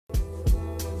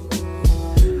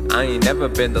I ain't never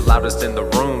been the loudest in the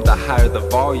room. The higher the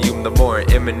volume, the more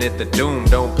imminent the doom.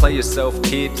 Don't play yourself,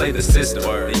 kid, play the system.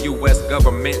 The US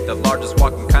government, the largest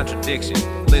walking contradiction.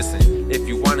 Listen, if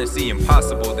you wanna see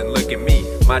impossible, then look at me.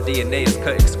 My DNA is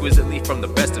cut exquisitely from the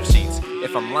best of sheets.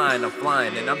 If I'm lying, I'm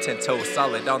flying, and I'm 10 toes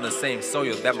solid on the same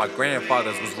soil that my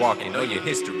grandfathers was walking. Know your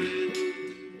history.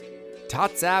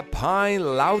 Tatsa Pine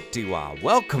Lautiwa.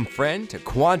 Welcome, friend, to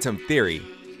Quantum Theory,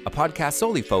 a podcast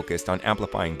solely focused on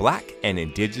amplifying Black and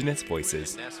Indigenous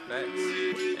voices. And that's facts.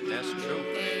 And that's true.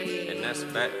 And that's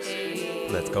facts.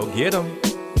 Let's go get them.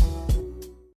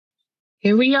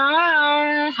 Here we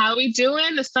are. How we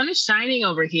doing? The sun is shining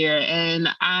over here. And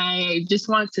I just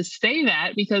want to say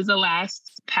that because the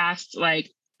past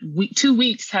 2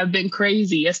 weeks have been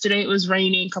crazy. Yesterday it was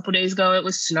raining. A couple days ago it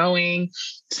was snowing.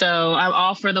 So I'm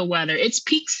all for the weather. It's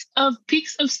peaks of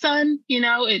sun. You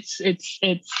know, it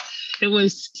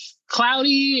was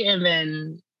cloudy and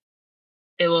then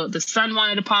the sun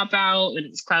wanted to pop out and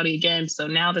it's cloudy again. So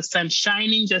now the sun's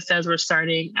shining just as we're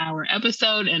starting our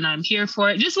episode, and I'm here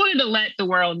for it. Just wanted to let the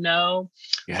world know.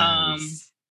 Yes.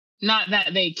 Not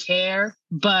that they care,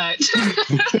 but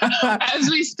as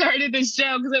we started the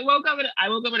show, because I woke up and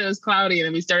it was cloudy, and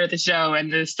then we started the show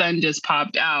and the sun just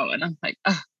popped out, and I'm like,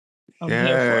 I'm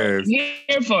here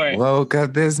for it. Woke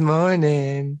up this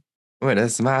morning with a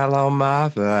smile on my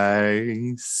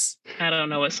face. I don't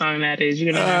know what song that is.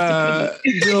 You're gonna have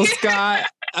to Jill Scott.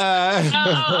 Yes.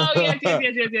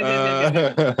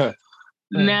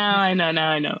 Now I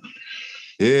know.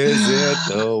 Is it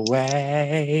the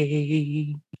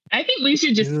way? I think we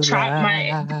should just try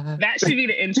that should be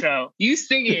the intro. You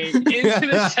singing into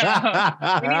the show.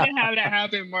 We need to have that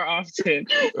happen more often.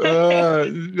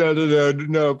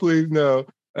 No, please no.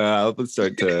 Let's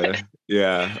start to,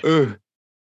 yeah. Ooh.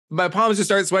 My palms just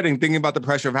start sweating thinking about the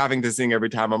pressure of having to sing every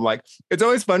time. I'm like, it's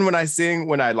always fun when I sing,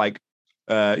 when I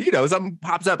something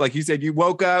pops up. Like you said, you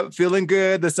woke up feeling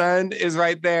good. The sun is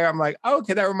right there. I'm like,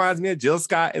 okay, that reminds me of Jill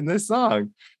Scott in this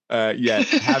song. Yet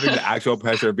having the actual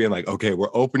pressure of being like, okay,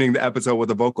 we're opening the episode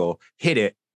with a vocal. Hit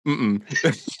it. I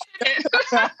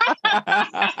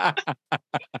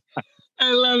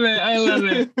love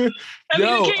it.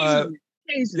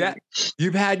 Yeah,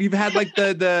 you've had like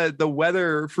the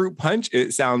weather fruit punch.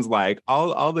 It sounds like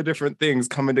all the different things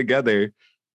coming together.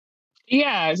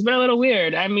 Yeah, it's been a little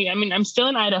weird. I mean, I'm still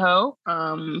in Idaho,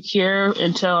 here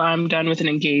until I'm done with an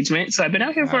engagement. So I've been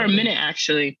out here for a minute,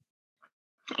 actually.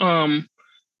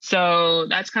 So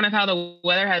that's kind of how the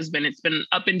weather has been. It's been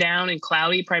up and down and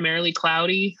cloudy, primarily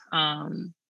cloudy,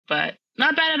 but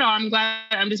not bad at all. I'm glad.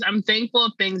 I'm thankful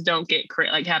if things don't get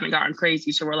haven't gotten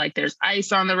crazy. So we're like, there's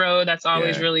ice on the road. That's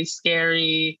always really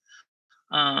scary.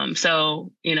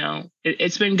 So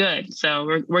it's been good.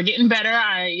 So we're getting better.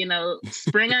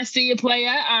 Spring. I see you play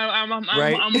it. I'm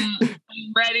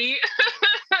ready.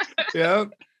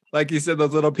 Yep. Like you said,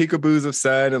 those little peekaboos of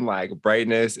sun and like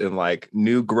brightness and like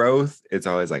new growth. It's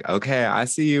always like, okay, I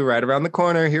see you right around the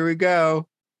corner. Here we go.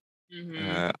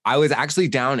 Mm-hmm. I was actually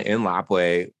down in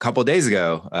Lapwai a couple of days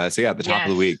ago. At the top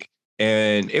of the week.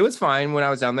 And it was fine when I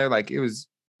was down there. Like it was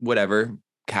whatever,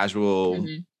 casual,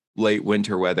 late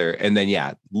winter weather. And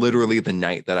then, literally the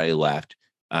night that I left,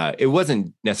 it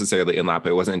wasn't necessarily in Lapwai.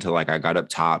 It wasn't until like I got up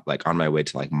top, like on my way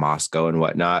to like Moscow and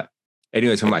whatnot.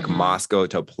 Anyways, from like Moscow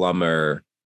to Plummer,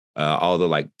 all the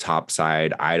like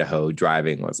topside Idaho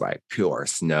driving was like pure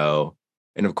snow.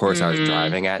 And of course, I was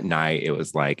driving at night. It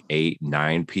was like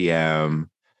 9 p.m.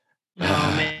 Oh,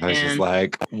 man. I was just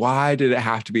like, why did it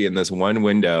have to be in this one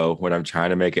window when I'm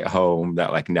trying to make it home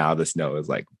that like now the snow is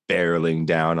like barreling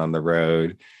down on the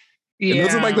road? Yeah. And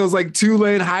those are like those like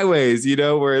 2-lane highways,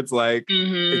 where it's like,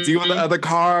 it's you and the other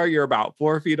car, you're about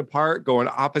 4 feet apart going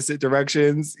opposite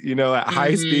directions, at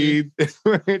high speed.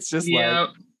 It's just like,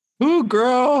 ooh,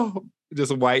 girl,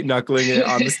 just white knuckling it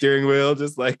on the steering wheel,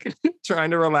 just like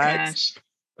trying to relax.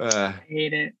 I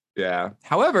hate it. Yeah.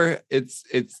 However, it's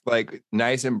like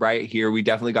nice and bright here. We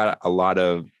definitely got a lot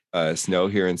of snow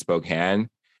here in Spokane.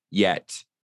 Yet,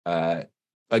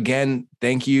 again,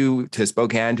 thank you to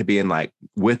Spokane to being like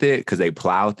with it, because they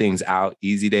plow things out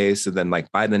easy days. So then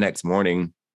like by the next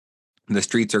morning, the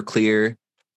streets are clear.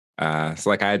 So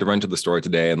like I had to run to the store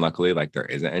today, and luckily like there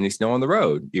isn't any snow on the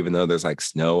road, even though there's like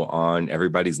snow on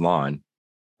everybody's lawn.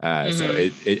 So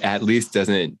it at least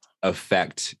doesn't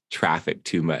affect traffic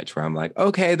too much, where I'm like,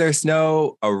 okay, there's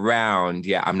snow around.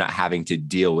 Yeah, I'm not having to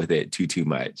deal with it too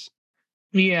much.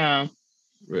 Yeah.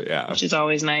 Which is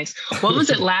always nice. What was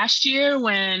it last year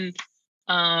when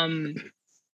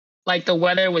like the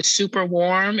weather was super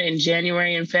warm in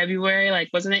January and February? Like,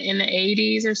 wasn't it in the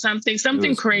 80s or something?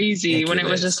 Something crazy ridiculous. When it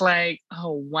was just like,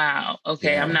 oh, wow.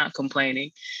 Okay, I'm not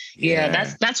complaining.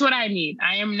 Yeah, that's what I need.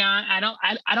 I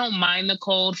don't mind the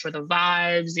cold for the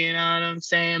vibes, you know what I'm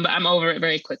saying? But I'm over it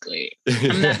very quickly.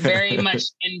 I'm not very much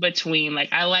in between.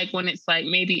 Like I like when it's like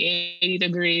maybe 80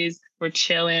 degrees, we're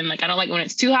chilling. Like I don't like when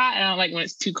it's too hot, and I don't like when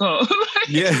it's too cold.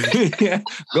 Yeah.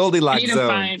 Goldilocks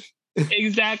zone.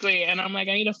 Exactly. And I'm like,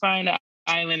 I need to find an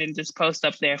island and just post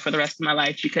up there for the rest of my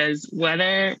life because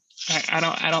weather,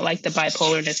 I don't like the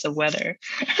bipolarness of weather.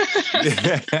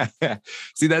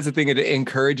 See, that's the thing. It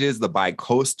encourages the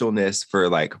bicoastalness for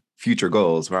like future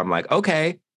goals where I'm like,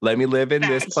 okay, let me live in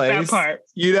this place,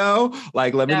 you know,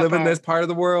 like let me live in this part of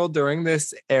the world during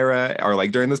this era or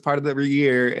like during this part of the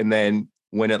year. And then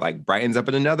when it like brightens up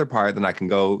in another part, then I can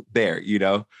go there, you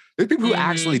know, there's people who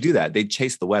actually do that. They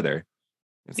chase the weather.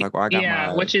 It's like, well, I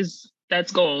got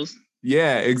that's goals.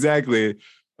 Yeah, exactly.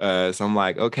 So I'm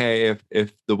like, okay,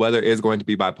 if the weather is going to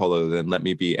be bipolar, then let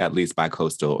me be at least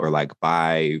bi-coastal or like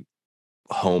bi-homal.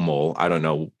 I don't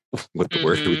know what the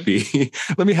word would be.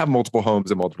 Let me have multiple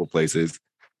homes in multiple places.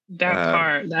 That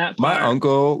part. My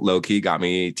uncle low-key got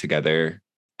me together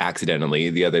accidentally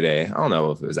the other day. I don't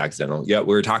know if it was accidental. Yeah,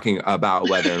 we were talking about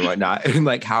weather and whatnot and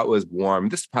like how it was warm.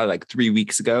 This is probably like 3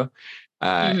 weeks ago.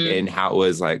 And how it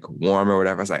was like warm or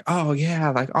whatever. I was like, oh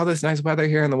yeah, like all this nice weather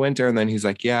here in the winter. And then he's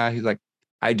like,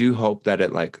 I do hope that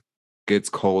it like gets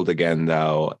cold again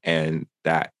though. And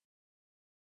that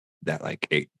like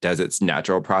it does its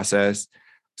natural process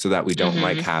so that we don't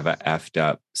like have a effed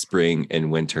up spring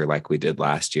and winter like we did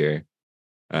last year.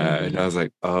 And I was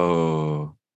like,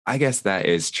 oh, I guess that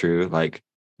is true. Like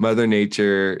Mother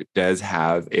Nature does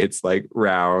have its like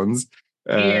rounds.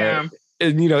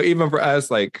 And, you know, even for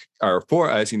us, like, or for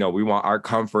us, you know, we want our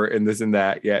comfort and this and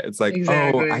that. Yeah. It's like,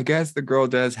 oh, I guess the girl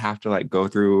does have to like go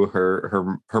through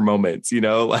her moments, you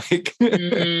know, like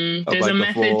there's like a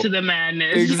method to the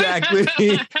madness. Exactly.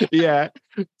 Yeah.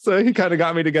 So he kind of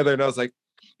got me together and I was like,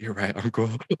 you're right,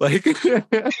 uncle. Like,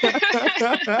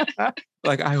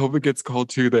 like, I hope it gets cold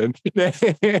too then.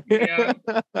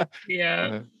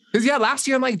 Yeah. Because last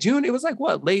year in like June, it was like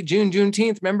what, late June,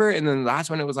 Juneteenth, remember? And then the last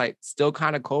one, it was like still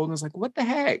kind of cold. And it was like, what the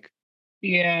heck?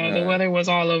 Yeah, the weather was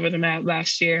all over the map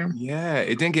last year. Yeah,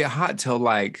 it didn't get hot till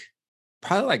like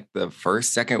probably like the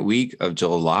second week of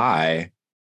July,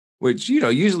 which, you know,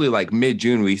 usually like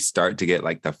mid-June, we start to get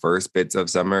like the first bits of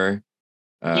summer.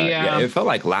 It felt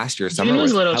like last year summer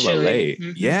was a little hella late.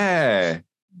 Yeah.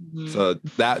 So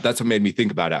that's what made me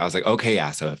think about it. I was like, okay,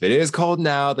 yeah. So if it is cold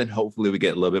now, then hopefully we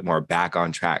get a little bit more back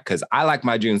on track. Cause I like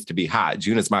my Junes to be hot.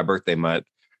 June is my birthday month.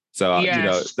 So, you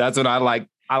know, that's when I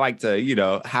like to, you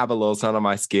know, have a little sun on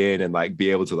my skin and like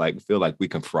be able to like feel like we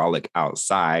can frolic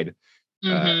outside.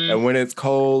 And when it's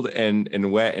cold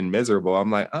and wet and miserable,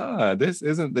 I'm like, this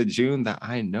isn't the June that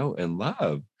I know and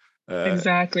love.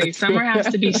 Exactly. Summer has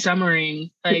to be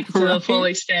summering like to the full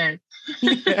extent.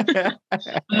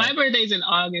 My birthday's in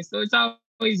August, so it's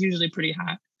always usually pretty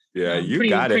hot. Yeah,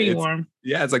 got it. Pretty warm.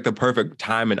 Yeah, it's like the perfect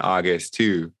time in August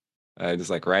too. Just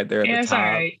like right there at the top. All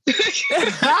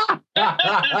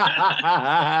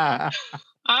right.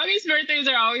 August birthdays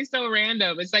are always so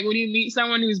random. It's like when you meet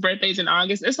someone whose birthday's in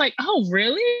August, it's like, oh,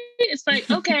 really? It's like,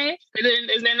 okay.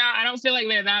 They're not, I don't feel like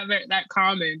they're that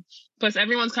common. Plus,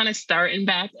 everyone's kind of starting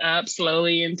back up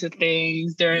slowly into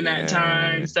things during that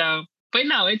time. So, but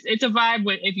no, it's a vibe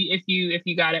if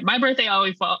you got it. My birthday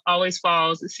always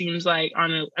falls. It seems like I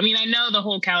know the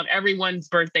whole count. Everyone's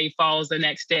birthday falls the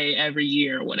next day every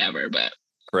year or whatever, but.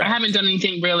 Correct. I haven't done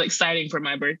anything real exciting for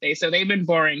my birthday, so they've been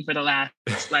boring for the last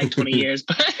like 20 years.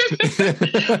 But this year,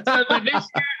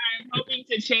 I'm hoping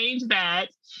to change that.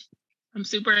 I'm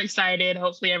super excited.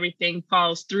 Hopefully, everything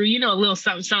falls through. You know, a little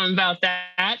something about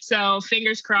that. So,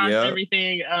 fingers crossed,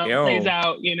 everything plays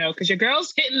out. You know, because your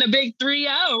girl's hitting the big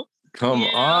 3-0. Come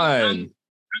on.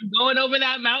 I'm going over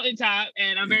that mountaintop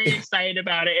and I'm very excited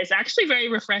about it. It's actually very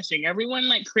refreshing. Everyone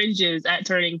like cringes at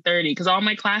turning 30 because all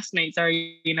my classmates are,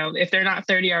 you know, if they're not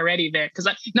 30 already, they're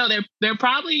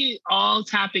probably all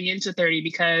tapping into 30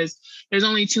 because there's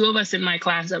only 2 of us in my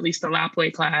class, at least the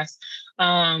Lapway class,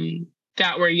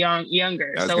 that were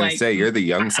younger. I was going to say, you're the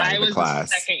young side of the class. I was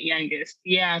the second youngest.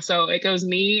 Yeah. So it goes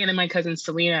me and then my cousin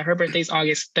Selena. Her birthday's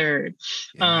August 3rd.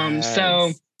 Yes.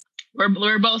 So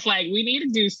we're both like, we need to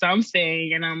do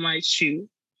something. And I'm like, shoot,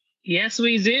 yes,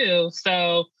 we do.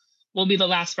 So we'll be the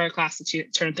last for our class to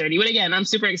turn 30. But again, I'm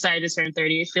super excited to turn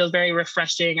 30. It feels very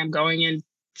refreshing. I'm going in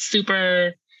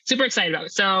super, super excited about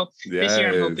it. So this year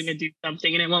I'm hoping to do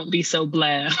something and it won't be so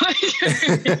blah.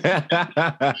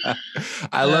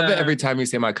 I love it every time you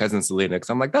say my cousin Selena, because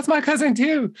I'm like, that's my cousin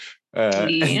too.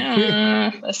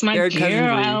 That's my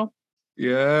girl.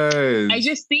 Yes. I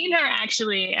just seen her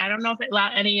actually. I don't know if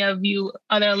any of you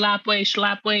other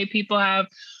Lapway people have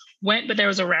went, but there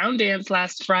was a round dance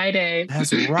last Friday.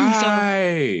 That's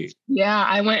right. So, yeah,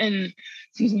 I went and,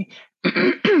 excuse me.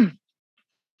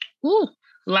 Ooh,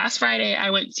 last Friday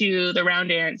I went to the round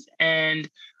dance and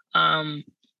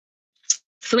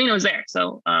Selena was there.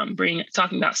 So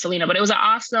talking about Selena, but it was an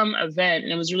awesome event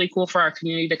and it was really cool for our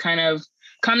community to kind of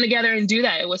come together and do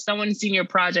that. It was someone's senior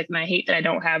project, and I hate that I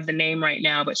don't have the name right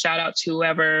now, but shout out to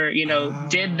whoever,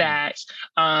 did that.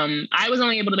 I was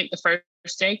only able to make the first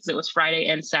day because it was Friday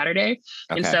and Saturday.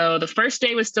 Okay. And so the first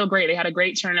day was still great. They had a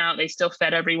great turnout. They still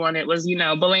fed everyone. It was,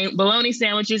 bologna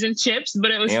sandwiches and chips, but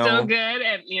it was still good.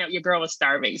 And, your girl was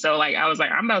starving. So I was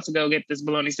like, I'm about to go get this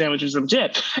bologna sandwiches and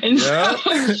chips. And so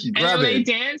and they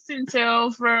danced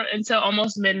until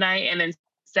almost midnight. And then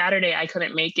Saturday, I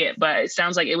couldn't make it, but it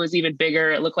sounds like it was even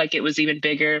bigger. It looked like it was even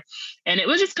bigger. And it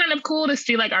was just kind of cool to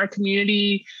see our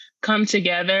community come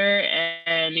together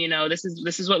and this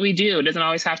is what we do. It doesn't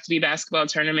always have to be basketball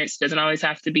tournaments. It doesn't always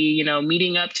have to be,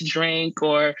 meeting up to drink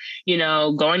or,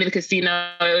 going to the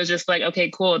casino. It was just okay,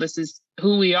 cool. This is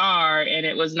who we are. And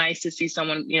it was nice to see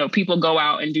someone, people go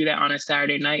out and do that on a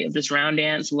Saturday night of this round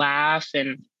dance, laugh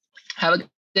and have a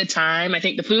good time. I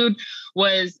think the food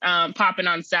was popping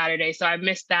on Saturday, so I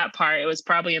missed that part. It was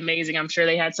probably amazing. I'm sure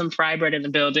they had some fry bread in the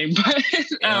building, but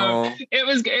it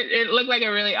was good. It looked like a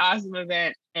really awesome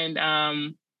event, and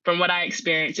from what I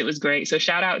experienced, it was great. So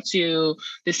shout out to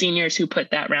the seniors who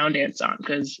put that round dance on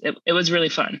because it was really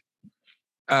fun.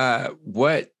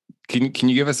 What can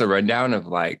you give us a rundown of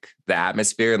the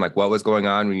atmosphere and what was going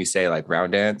on when you say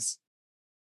round dance?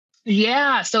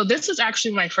 Yeah, so this was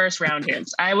actually my first round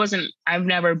dance. I've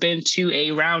never been to a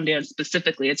round dance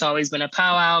specifically. It's always been a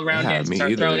powwow. Round dances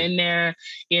are thrown in there.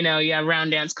 You have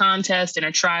round dance contest and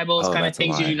a tribals kind of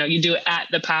things. You do it at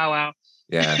the powwow.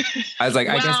 Yeah, I was I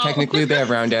guess technically they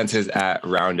have round dances at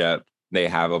Roundup. They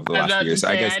have over the last few years. So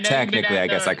I guess technically, I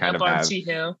kind of have.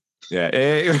 Yeah.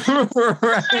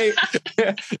 Right.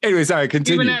 Anyway, sorry,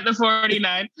 continue. Even at the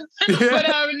 49. But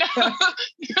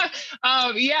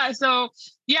yeah. So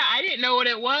yeah, I didn't know what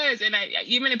it was. And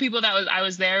even the people that I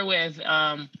was there with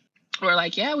were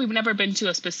like, yeah, we've never been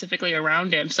to specifically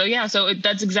around him. So yeah,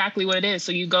 that's exactly what it is.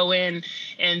 So you go in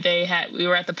and we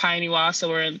were at the Pioneer, so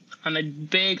we're on the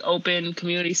big open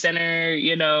community center,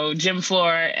 gym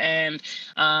floor. And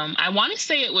I want to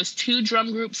say it was 2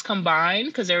 drum groups combined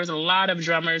because there was a lot of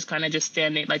drummers kind of just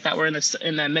standing that were in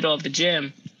the middle of the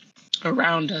gym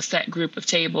around a set group of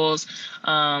tables.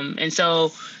 And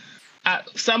so at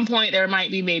some point there might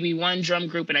be maybe one drum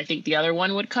group and I think the other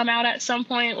one would come out at some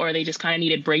point, or they just kind of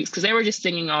needed breaks because they were just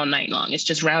singing all night long. It's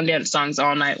just round dance songs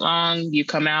all night long. You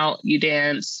come out, you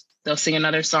dance, they'll sing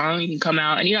another song, you can come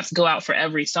out, and you have to go out for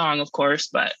every song, of course,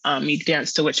 but you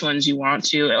dance to which ones you want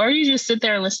to, or you just sit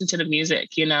there and listen to the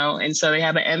music, and so they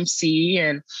have an MC,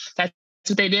 and that's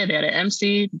what they did. They had an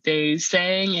MC, they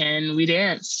sang, and we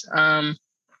danced.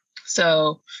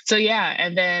 So yeah,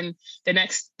 and then the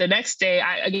next day,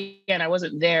 I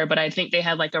wasn't there, but I think they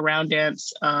had a round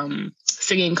dance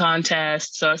singing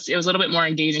contest. So it was a little bit more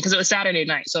engaging because it was Saturday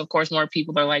night. So of course, more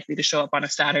people are likely to show up on a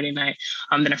Saturday night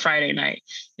than a Friday night.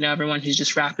 Everyone who's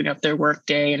just wrapping up their work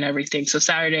day and everything. So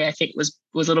Saturday, I think was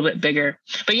a little bit bigger.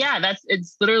 But yeah,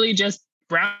 it's literally just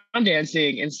round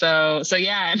dancing. And so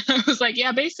yeah, and I was like,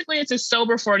 yeah, basically it's a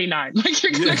sober 49.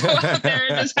 You're gonna go out there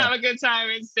and just have a good time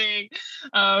and sing.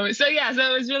 So yeah, so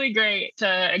it was really great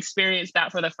to experience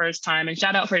that for the first time. And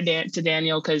shout out to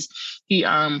Daniel because he's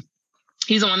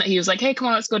the one that he was like, hey, come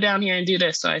on, let's go down here and do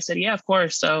this. So I said, yeah, of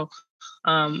course. So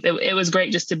it was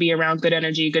great just to be around good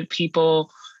energy, good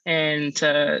people, and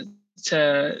to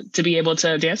be able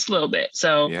to dance a little bit.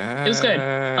 So It was good.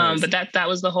 But that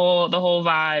was the whole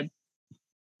vibe.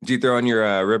 Do you throw on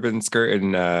your ribbon skirt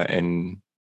and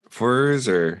furs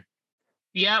or?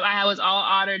 Yep, I was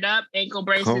all ordered up, ankle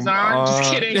braces on.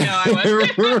 Just kidding. No, I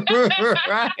wasn't.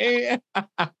 Right. I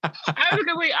was the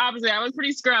complete opposite. I was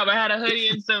pretty scrub. I had a hoodie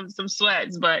and some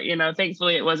sweats, but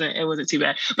thankfully it wasn't too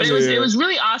bad. But it was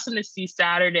really awesome to see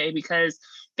Saturday because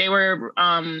they were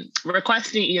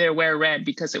requesting either wear red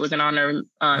because it was in honor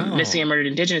of missing and murdered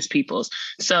Indigenous peoples.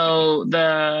 So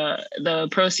the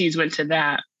proceeds went to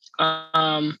that.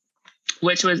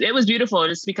 Which was beautiful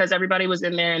just because everybody was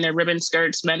in there in their ribbon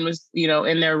skirts, men was,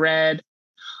 in their red,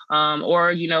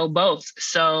 or, both.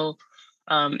 So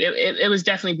it was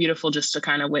definitely beautiful just to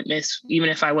kind of witness, even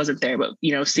if I wasn't there, but,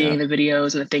 seeing the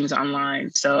videos and the things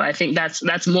online. So I think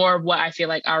that's more of what I feel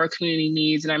like our community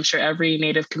needs. And I'm sure every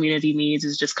Native community needs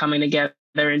is just coming together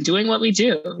and doing what we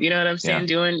do. You know what I'm saying?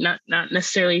 Doing not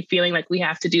necessarily feeling like we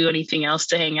have to do anything else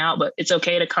to hang out, but it's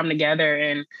okay to come together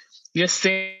and just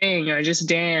sing or just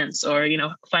dance or,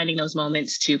 finding those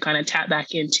moments to kind of tap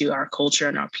back into our culture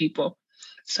and our people.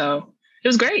 So it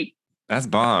was great. That's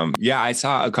bomb. Yeah, I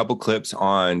saw a couple clips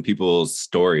on people's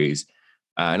stories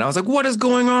and I was like, what is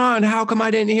going on? How come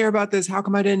I didn't hear about this? How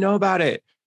come I didn't know about it?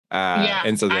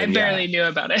 And so then, I barely knew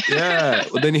about it. Yeah.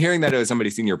 Well, then hearing that it was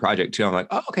somebody's senior project too, I'm like,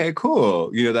 oh, okay,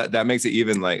 cool. You know, that makes it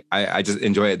even like, I just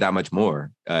enjoy it that much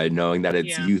more, knowing that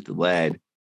it's youth led.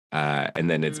 And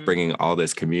then it's bringing all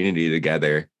this community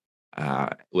together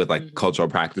with like cultural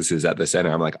practices at the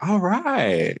center. I'm like, all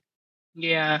right.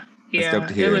 Yeah. Yeah.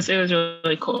 It was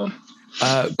really cool.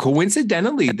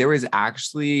 Coincidentally, there was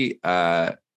actually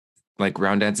like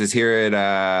round dances here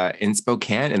at in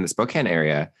Spokane, in the Spokane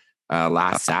area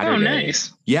last Saturday. Oh,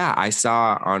 nice. Yeah, I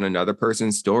saw on another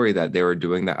person's story that they were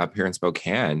doing that up here in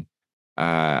Spokane.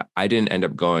 I didn't end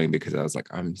up going because I was like,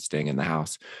 I'm staying in the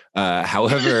house.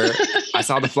 However, I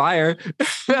saw the flyer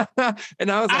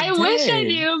and I was like, I wish I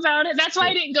knew about it. That's why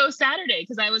I didn't go Saturday,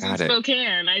 because I was in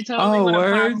Spokane. I totally would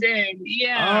have popped in.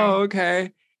 Yeah. Oh,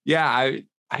 okay. Yeah, I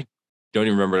don't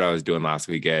even remember what I was doing last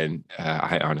weekend.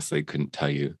 I honestly couldn't tell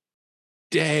you.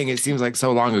 Dang, it seems like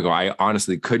so long ago. I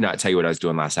honestly could not tell you what I was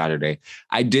doing last Saturday.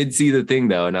 I did see the thing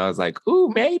though, and I was like,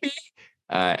 ooh, maybe.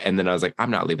 And then I was like,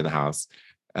 I'm not leaving the house.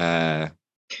 But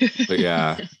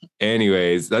yeah.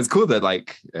 Anyways, that's cool that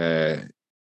like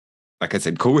I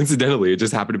said, coincidentally, it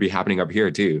just happened to be happening up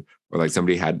here too, or like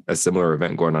somebody had a similar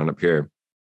event going on up here.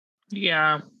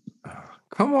 Yeah.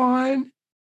 Come on.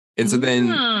 And so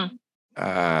then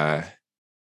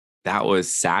that was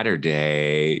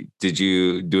Saturday. Did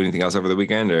you do anything else over the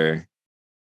weekend or?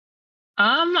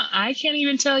 I can't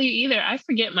even tell you either. I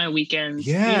forget my weekends.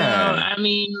 Yeah. You know, I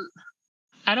mean,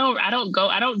 I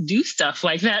don't do stuff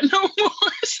like that no more.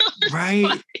 So right.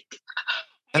 Like,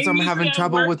 that's why I'm having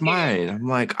trouble with mine. I'm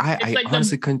like, I like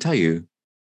honestly couldn't tell you.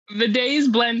 The days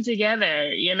blend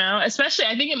together, you know, especially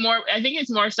I think it's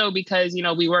more so because, you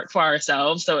know, we work for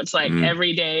ourselves. So it's like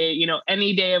every day, you know,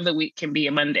 any day of the week can be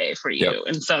a Monday for you. Yep.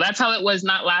 And so that's how it was,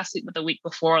 not last week, but the week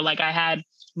before. Like I had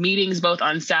meetings both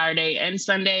on Saturday and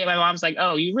Sunday. My mom's like,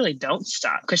 oh, you really don't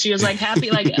stop. Cause she was like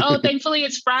happy, like, oh, thankfully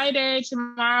it's Friday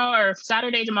tomorrow or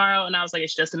Saturday tomorrow. And I was like,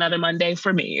 it's just another Monday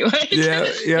for me. Yeah.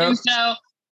 And so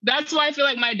that's why I feel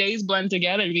like my days blend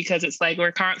together, because it's like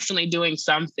we're constantly doing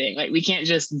something. Like we can't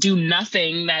just do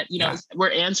nothing that, you know,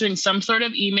 we're answering some sort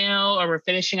of email or we're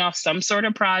finishing off some sort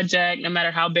of project, no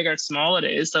matter how big or small it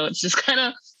is. So it's just kind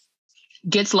of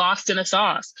gets lost in a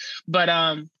sauce. But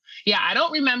yeah, I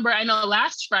don't remember. I know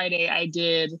last Friday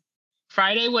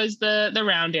Friday was the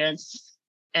round dance,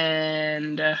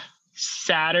 and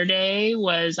Saturday I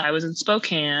was in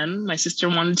Spokane. My sister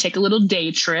wanted to take a little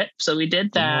day trip, so we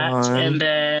did that. And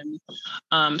then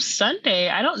Sunday,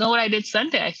 I don't know what I did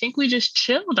Sunday. I think we just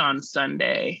chilled on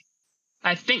Sunday.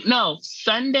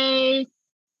 Sunday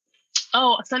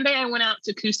I went out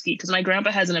to Kuski because my grandpa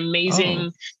has an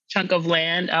amazing chunk of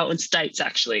land out in Stites,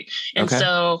 actually. And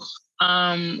so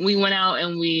we went out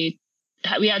and we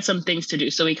had some things to do.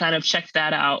 So we kind of checked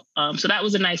that out. So that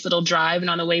was a nice little drive. And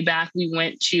on the way back, we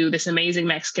went to this amazing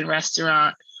Mexican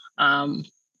restaurant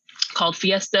called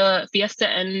Fiesta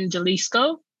en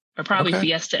Jalisco, or probably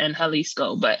Fiesta en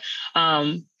Jalisco. But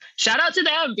shout out to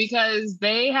them because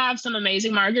they have some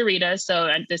amazing margaritas.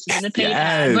 So this isn't a paid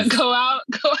ad, but go out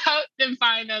and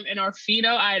find them in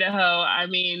Orfino, Idaho. I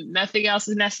mean, nothing else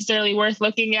is necessarily worth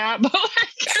looking at, but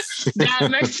like, that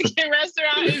Mexican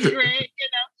restaurant is great, you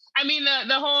know. I mean,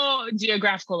 the whole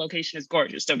geographical location is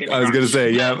gorgeous. Don't get me wrong. I was going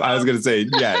to say,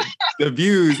 yeah. The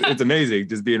views, it's amazing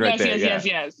just being right there. Yes.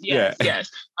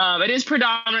 It is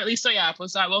predominantly soyapo,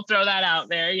 so I will throw that out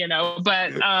there, you know.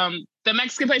 But the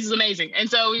Mexican place is amazing. And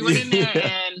so we went in there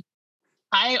and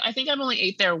I think I've only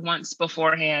ate there once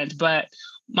beforehand, but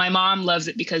my mom loves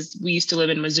it because we used to live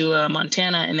in Missoula,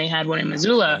 Montana, and they had one in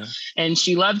Missoula, and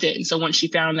she loved it. And so once she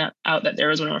found out that there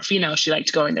was one in Orfino, she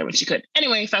liked going there when she could.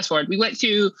 Anyway, fast forward, we went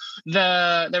to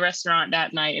the restaurant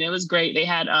that night, and it was great. They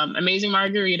had amazing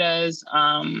margaritas.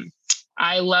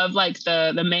 I love like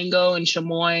the mango and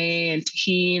chamoy and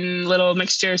tahini little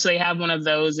mixture. So they have one of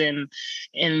those in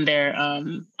their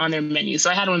on their menu. So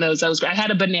I had one of those. That was great. I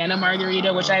had a banana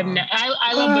margarita, which I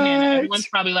love banana. Everyone's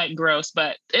probably like gross,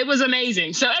 but it was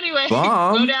amazing. So anyway,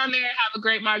 go down there, have a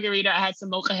great margarita. I had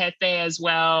some molcajete as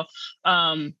well,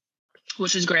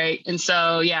 which was great. And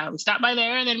so yeah, we stopped by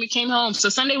there and then we came home. So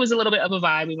Sunday was a little bit of a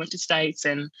vibe. We went to Stites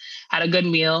and had a good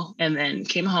meal and then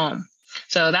came home.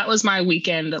 So that was my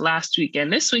weekend last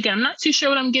weekend. This weekend, I'm not too sure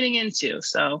what I'm getting into.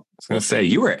 So I was going to say,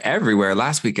 you were everywhere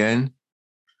last weekend.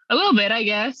 A little bit, I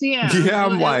guess. Yeah. Yeah,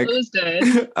 I'm it was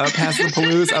good. Up past the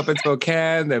Palouse, up in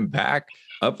Spokane, then back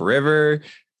upriver.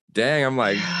 Dang, I'm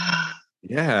like,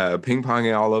 yeah, ping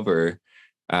ponging all over.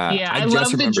 I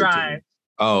love the drive.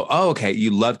 Okay.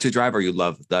 You love to drive, or you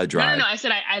love the drive? No. I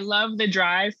said I love the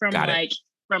drive from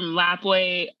from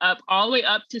Lapwai up all the way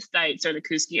up to Stites or the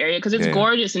Kuski area, because it's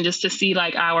gorgeous, and just to see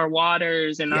like our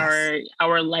waters and our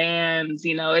lands,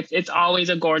 it's always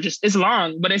a gorgeous. It's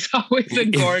long, but it's always a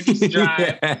gorgeous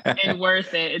drive and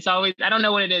worth it. It's always, I don't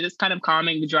know what it is. It's kind of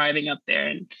calming driving up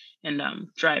there and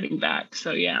driving back.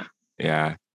 So yeah.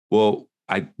 Yeah. Well,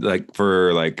 I like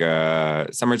for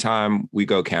summertime, we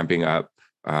go camping up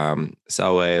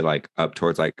Selway, like up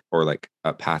towards or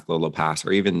up past Lolo Pass,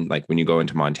 or even like when you go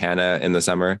into Montana in the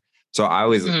summer. So I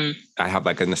always I have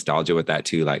like a nostalgia with that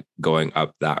too, like going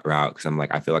up that route, because I'm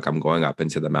like, I feel like I'm going up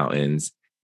into the mountains.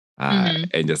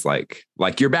 And just like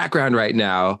your background right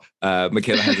now,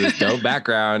 Michaela has this dope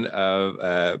background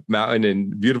of mountain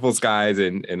and beautiful skies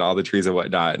and all the trees and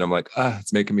whatnot. And I'm like,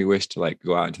 it's making me wish to like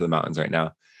go out into the mountains right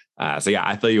now. So yeah,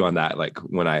 I feel you on that. Like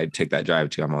when I take that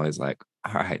drive too, I'm always like,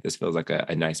 all right, this feels like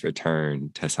a nice return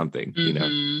to something,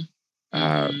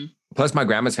 Plus my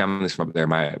grandma's family is from up there.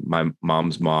 My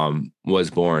mom's mom was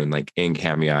born like in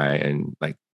Kamiah, and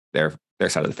like their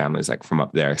side of the family is like from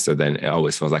up there. So then it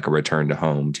always feels like a return to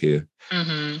home too.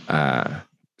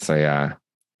 So yeah.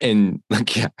 And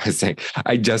like, yeah, I was saying,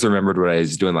 I just remembered what I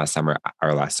was doing last Saturday.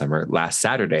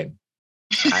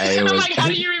 I'm like, how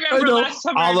do you remember last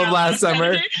summer? All of last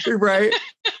summer, right?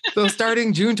 So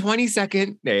starting June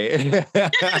 22nd,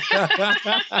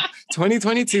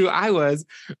 2022, I was,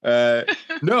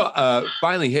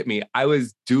 finally hit me. I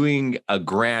was doing a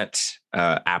grant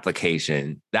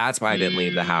application. That's why I didn't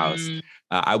leave the house.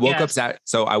 I woke up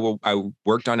so I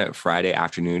worked on it Friday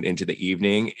afternoon into the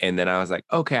evening. And then I was like,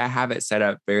 okay, I have it set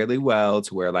up fairly well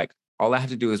to where like, all I have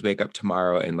to do is wake up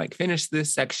tomorrow and like finish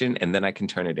this section, and then I can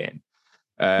turn it in.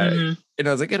 And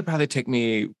I was like, it'll probably take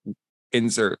me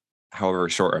insert however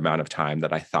short amount of time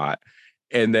that I thought.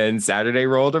 And then Saturday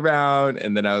rolled around,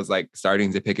 and then I was like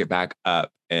starting to pick it back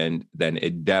up. And then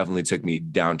it definitely took me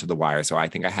down to the wire. So I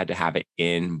think I had to have it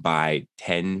in by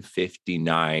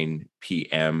 10:59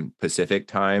 p.m. Pacific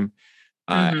time.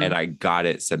 And I got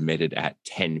it submitted at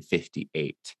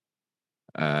 10:58.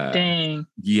 Dang.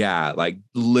 Yeah, like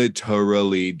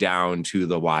literally down to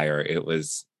the wire. It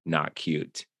was not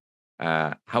cute.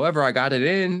 However, I got it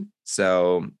in,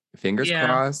 so fingers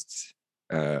crossed.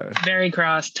 Very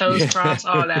crossed, toes crossed,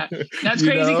 all that. That's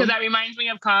crazy, because that reminds me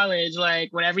of college,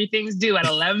 like when everything's due at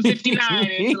 11:59, it's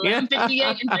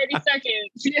 11:58 and 30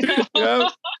 seconds.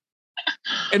 Yep.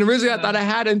 And originally I thought I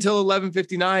had until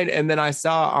 11:59, and then I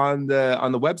saw on the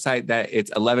website that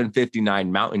it's 11:59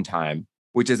 Mountain Time,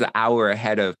 which is an hour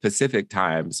ahead of Pacific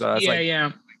time. So I was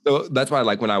so that's why,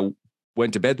 like, when I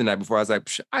went to bed the night before, I was like,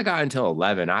 I got until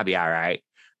 11. I'll be all right.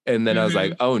 And then I was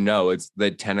like, oh no, it's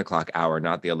the 10 o'clock hour,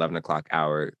 not the 11 o'clock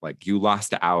hour. Like, you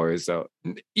lost hours. So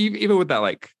even with that,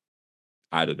 like,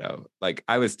 I don't know, like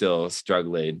I was still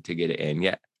struggling to get it in.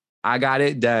 Yeah, I got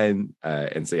it done.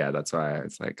 And so, yeah, that's why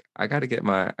it's like, I got to get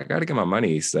my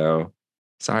money. So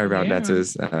sorry about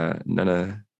Netzes.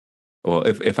 Well,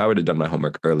 if I would have done my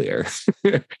homework earlier,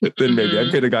 then maybe I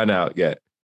could have gone out yet,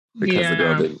 because the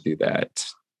girl didn't do that.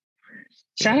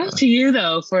 Shout out to you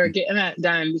though for getting that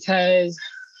done, because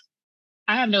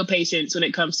I have no patience when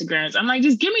it comes to grants. I'm like,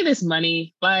 just give me this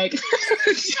money, like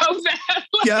so bad.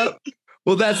 Like, yep.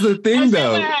 Well, that's the thing,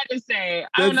 though. What I had to say.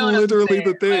 I that's don't know literally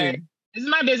the thing. This is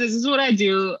my business. This is what I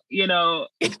do. Here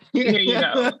you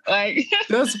go. Like,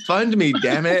 just fund me,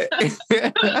 damn it. I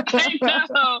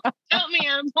know. Help me,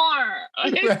 I'm poor.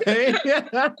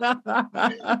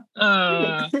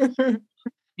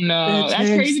 No, that's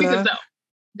crazy, because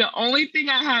the only thing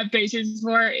I have patience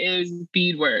for is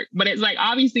beadwork. But it's like,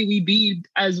 obviously we bead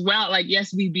as well. Like,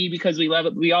 yes, we bead because we love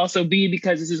it. But we also bead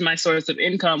because this is my source of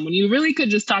income. When you really could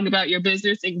just talk about your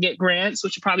business and get grants,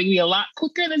 which would probably be a lot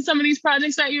quicker than some of these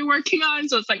projects that you're working on.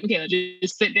 So it's like, okay,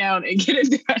 just sit down and get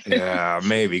it done. Yeah,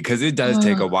 maybe. Because it does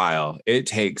take a while. It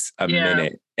takes a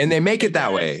minute. And they make it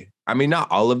that way. I mean,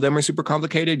 not all of them are super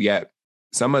complicated, yet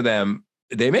some of them,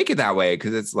 they make it that way,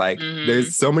 because it's like,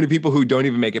 there's so many people who don't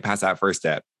even make it past that first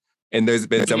step. And there's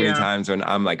been so many times when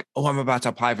I'm like, oh, I'm about to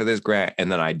apply for this grant,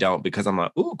 and then I don't, because I'm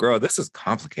like, oh, girl, this is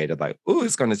complicated. Like, oh,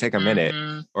 it's going to take a minute,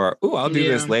 or oh, I'll do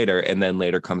this later. And then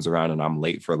later comes around and I'm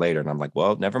late for later. And I'm like,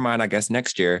 well, never mind. I guess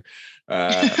next year.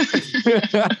 And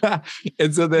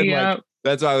so then like,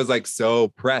 that's why I was like so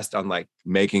pressed on like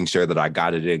making sure that I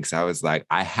got it in. Cause I was like,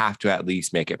 I have to at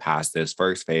least make it past this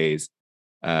first phase.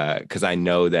 Because I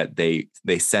know that they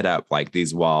set up like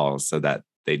these walls so that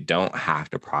they don't have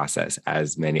to process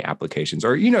as many applications,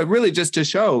 or, really just to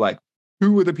show like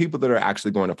who are the people that are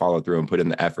actually going to follow through and put in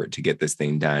the effort to get this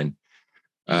thing done.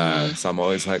 So I'm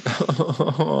always like,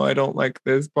 oh, I don't like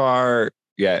this part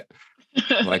yet.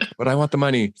 Like, but I want the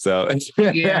money. So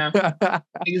yeah,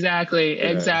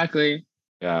 exactly.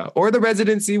 Yeah. Or the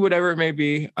residency, whatever it may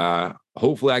be.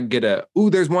 Hopefully I can get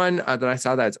there's one that I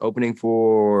saw that's opening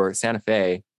for Santa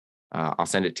Fe. I'll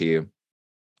send it to you.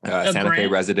 Santa Fe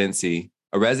residency.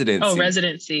 A residency. Oh,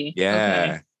 residency.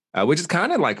 Yeah. Okay. Which is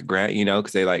kind of like a grant,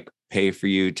 because they like pay for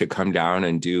you to come down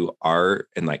and do art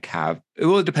and like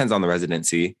it depends on the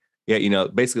residency. Yeah,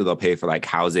 basically they'll pay for like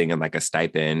housing and like a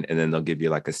stipend, and then they'll give you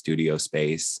like a studio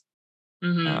space.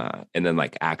 And then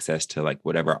like access to like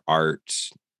whatever art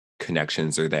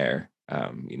connections are there.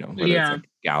 Whether it's like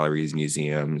galleries,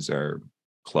 museums, or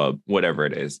club, whatever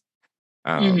it is.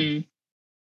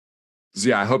 So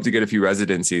yeah, I hope to get a few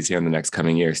residencies here in the next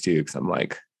coming years too. Because I'm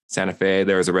like, Santa Fe,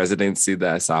 there was a residency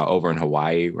that I saw over in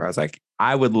Hawaii where I was like,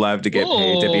 I would love to get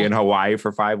paid to be in Hawaii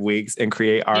for 5 weeks and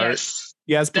create art.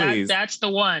 Yes, please. That's the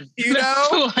one.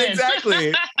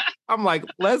 Exactly. I'm like,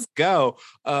 let's go.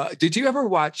 Did you ever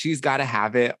watch She's Gotta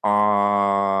Have It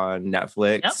on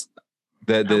Netflix?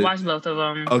 Yep. I watched both of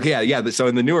them. Okay, yeah. So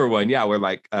in the newer one, we're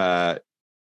like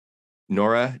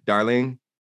Nora Darling,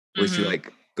 where she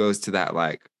like goes to that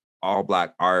like all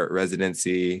Black art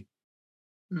residency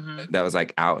that was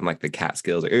like out in like the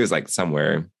Catskills. It was like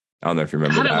somewhere. I don't know if you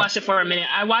remember. I haven't watched it for a minute.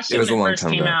 I watched it when it first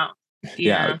came out.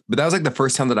 Yeah, but that was like the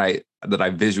first time that I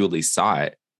visually saw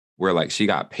it, where like she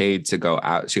got paid to go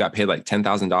out. She got paid like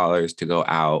 $10,000 to go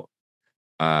out,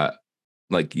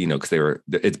 because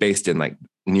it's based in like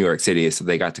New York City, so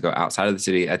they got to go outside of the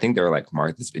city. I think they were like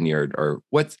Martha's Vineyard or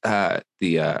what's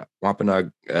the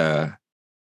Wampanoag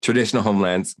traditional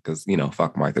homelands, because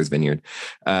fuck Martha's Vineyard.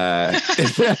 That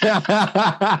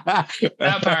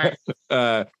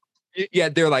part. Yeah,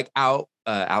 they're like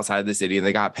outside of the city, and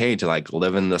they got paid to like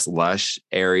live in this lush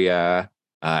area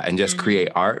and just create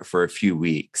art for a few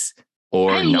weeks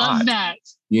or I not. Love that.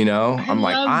 I'm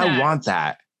like, I want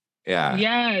that. Yeah.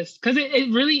 Yes, because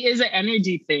it really is an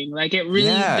energy thing. Like it really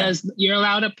does. You're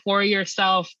allowed to pour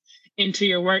yourself into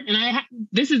your work, and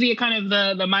this is the kind of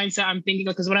the mindset I'm thinking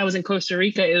of, because when I was in Costa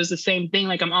Rica, it was the same thing.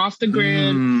 Like I'm off the grid.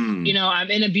 I'm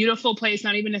in a beautiful place,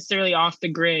 not even necessarily off the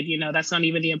grid. That's not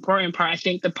even the important part. I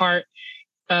think the part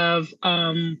of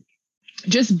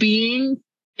just being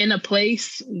in a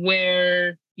place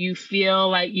where you feel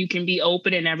like you can be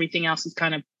open and everything else is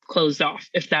kind of closed off,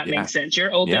 if that makes sense.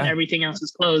 You're open, everything else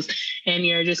is closed, and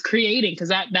you're just creating, because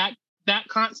that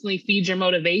constantly feeds your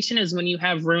motivation. Is when you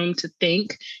have room to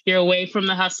think, you're away from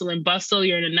the hustle and bustle,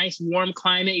 you're in a nice warm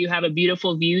climate, you have a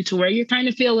beautiful view to where you're kind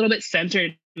of feel a little bit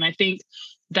centered. And I think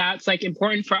that's like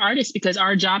important for artists, because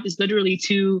our job is literally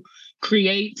to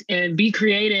create and be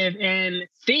creative and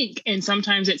think. And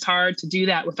sometimes it's hard to do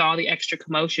that with all the extra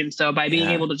commotion. So by being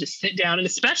able to just sit down and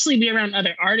especially be around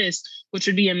other artists, which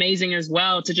would be amazing as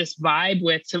well, to just vibe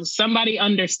with, so somebody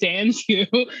understands you,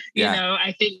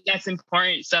 I think that's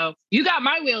important. So you got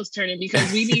my wheels turning,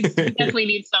 because we definitely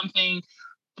need something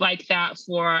like that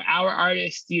for our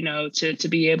artists, to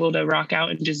be able to rock out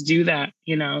and just do that,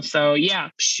 So yeah,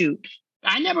 shoot.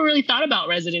 I never really thought about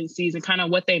residencies and kind of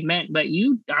what they meant, but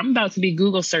I'm about to be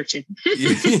Google searching.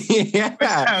 Yeah.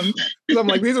 I'm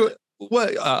like, these are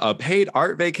a paid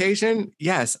art vacation?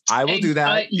 Yes, I will do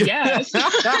that. Yes.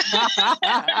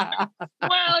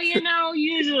 Well,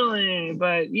 usually,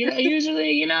 but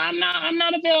usually, I'm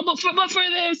not available for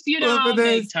this, I'll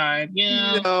make time.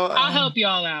 I'll help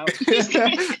y'all out.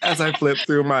 As I flip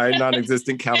through my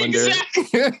non-existent calendar.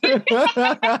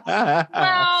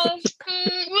 Well,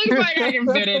 looks like I can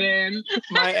fit it in.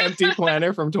 My empty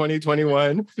planner from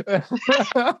 2021.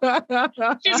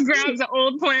 Just grabs an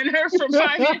old planner from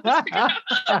 5 years ago.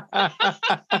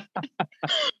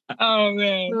 Oh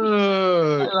man,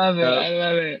 I love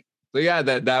it. So yeah,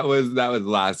 that was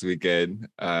last weekend.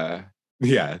 So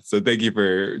thank you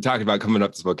for talking about coming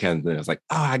up to Spokane. And I was like,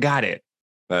 oh, I got it.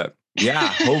 But yeah,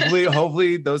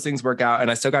 hopefully those things work out.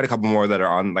 And I still got a couple more that are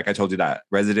on, like I told you, that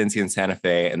residency in Santa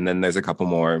Fe, and then there's a couple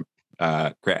more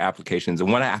grant applications,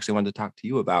 and one I actually wanted to talk to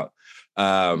you about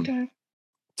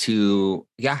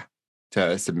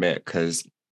to submit, because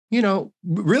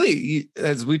really,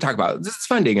 as we talk about, this is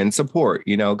funding and support,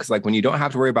 because like when you don't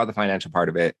have to worry about the financial part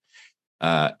of it,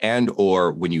 and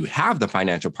or when you have the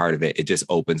financial part of it, it just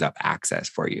opens up access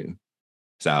for you.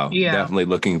 So definitely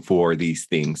looking for these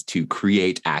things to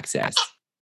create access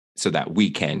so that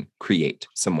we can create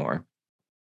some more.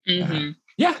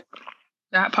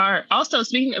 That part. Also,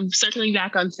 speaking of circling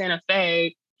back on Santa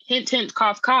Fe, hint, hint,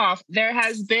 cough, cough, there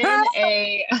has been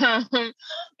an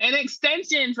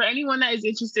extension for anyone that is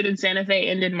interested in Santa Fe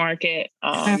Indian Market.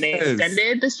 They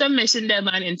extended the submission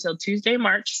deadline until Tuesday,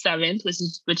 March 7th,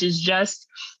 which is just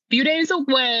few days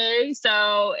away.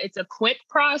 So it's a quick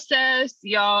process.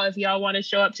 Y'all, if y'all want to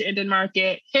show up to Indian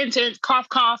Market, hint, hint, cough,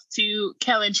 cough to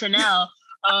Kellen Trinell.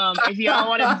 If y'all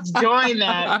want to join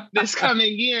that this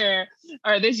coming year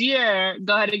or this year,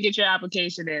 go ahead and get your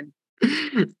application in.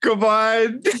 Come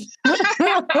on.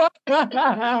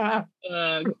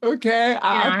 Okay.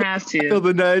 I have to. Feel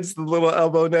the nudge, the little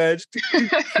elbow nudge.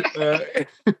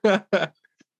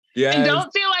 Yeah. And don't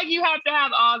feel like you have to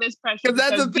have all this pressure. Because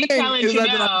that's the thing. Is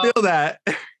that I feel that.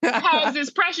 has this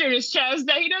pressure in his chest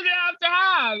that he doesn't have to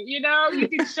have. You know, you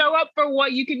can show up for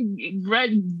what you can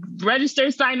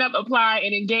register, sign up, apply,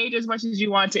 and engage as much as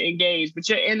you want to engage. But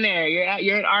you're in there.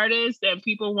 You're an artist, and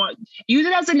people use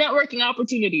it as a networking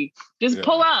opportunity. Just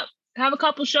pull up, have a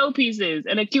couple showpieces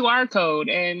and a QR code,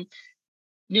 and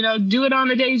do it on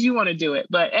the days you want to do it.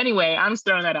 But anyway, I'm just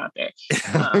throwing that out there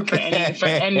for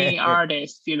any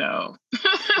artist, Yes.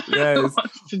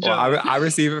 Well, I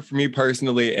receive it from me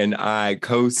personally, and I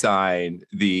co-sign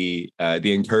the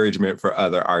encouragement for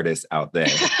other artists out there.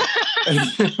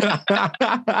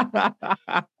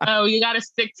 Oh, you got to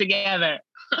stick together.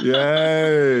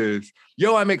 Yes.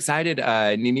 Yo, I'm excited.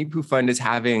 Nimi Poo Fund is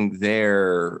having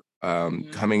their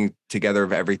coming together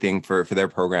of everything for their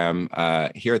program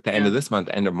here at the end of this month,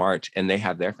 end of March, and they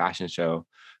have their fashion show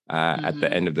at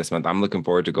the end of this month. I'm looking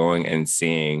forward to going and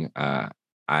seeing.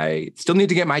 I still need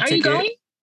to get my ticket. You going?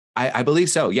 I believe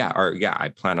so. Yeah. I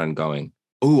plan on going.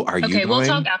 Oh, are you going? Okay, we'll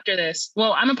talk after this.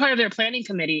 Well, I'm a part of their planning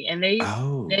committee, and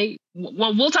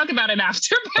we'll talk about it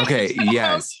after. Okay.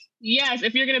 Yes. Yes,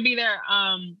 if you're going to be there.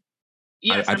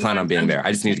 Yes, I plan on being there.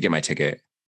 I just need to get my ticket.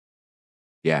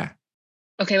 Yeah.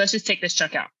 Okay, let's just take this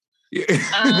chunk out.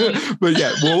 But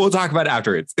yeah, we'll talk about it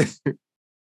afterwards.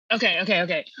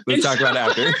 Okay. Let's talk about it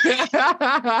after.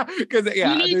 Because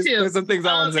there's some things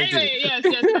I want to say too.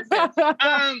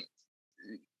 Yes.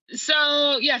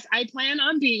 So yes, I plan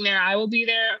on being there. I will be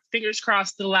there. Fingers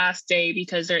crossed the last day,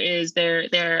 because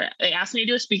they asked me to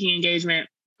do a speaking engagement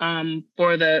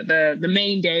for the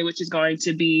main day, which is going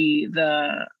to be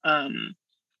the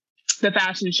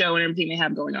fashion show and everything they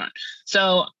have going on.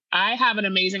 So I have an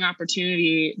amazing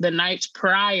opportunity the night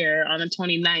prior on the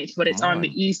 29th, but it's on the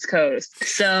East Coast.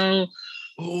 So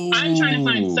I'm trying to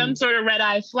find some sort of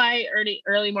red-eye flight,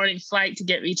 early morning flight to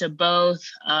get me to both.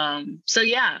 So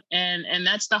yeah, and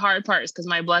that's the hard part, is because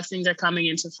my blessings are coming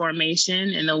into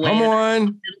formation in the way I want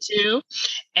them to.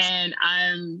 And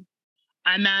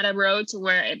I'm at a road to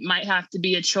where it might have to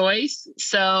be a choice.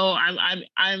 So I'm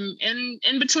in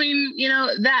between,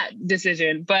 that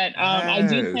decision. But I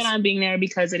do plan on being there,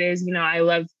 because it is, I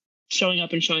love showing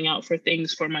up and showing out for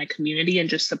things for my community and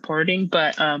just supporting.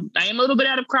 But I am a little bit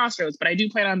out of crossroads, but I do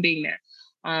plan on being there.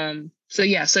 So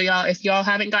y'all, if y'all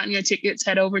haven't gotten your tickets,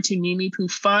 head over to Nimi Poo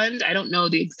Fund. I don't know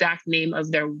the exact name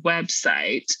of their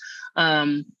website.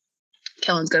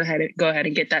 Kellen's go ahead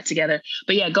and get that together.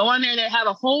 But yeah, go on there. They have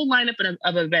a whole lineup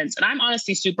of events, and I'm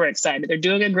honestly super excited. They're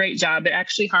doing a great job. They're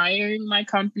actually hiring my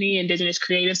company, Indigenous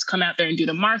Creatives, to come out there and do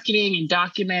the marketing and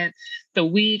document the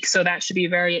week. So that should be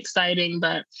very exciting.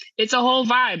 But it's a whole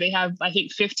vibe. They have, I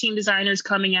think, 15 designers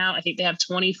coming out. I think they have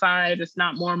 25, if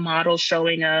not more, models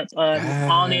showing up.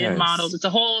 All Native models. It's a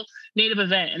whole Native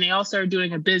event. And they also are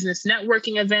doing a business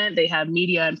networking event. They have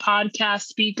media and podcast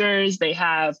speakers. They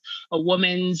have a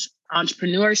women's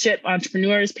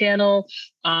entrepreneurs panel.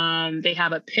 They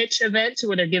have a pitch event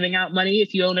where they're giving out money.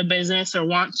 If you own a business or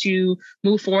want to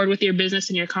move forward with your business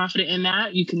and you're confident in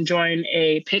that, you can join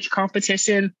a pitch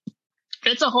competition.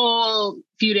 It's a whole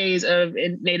few days of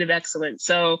Native excellence.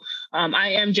 So I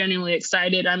am genuinely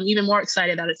excited. I'm even more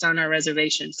excited that it's on our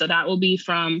reservation. So that will be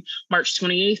from March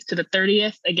 28th to the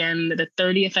 30th. Again, the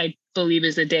 30th, I believe,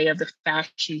 is the day of the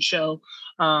fashion show.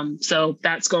 So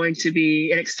that's going to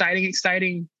be an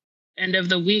exciting end of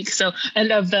the week. So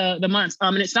end of the month.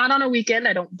 And it's not on a weekend,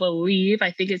 I don't believe. I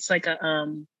think it's like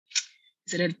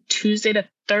is it a Tuesday to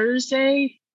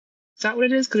Thursday? Is that what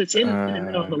it is? Because it's in the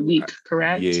middle of the week,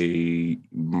 correct? Yeah,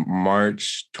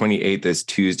 March 28th is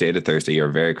Tuesday to Thursday.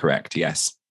 You're very correct.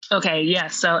 Yes. Okay,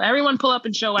 yes. So everyone pull up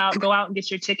and show out. Go out and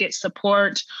get your ticket,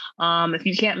 support. If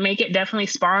you can't make it, definitely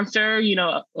sponsor.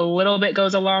 A little bit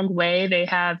goes a long way. They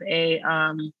have a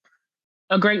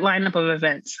great lineup of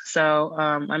events. So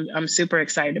I'm super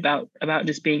excited about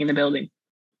just being in the building.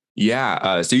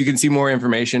 Yeah. So you can see more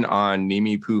information on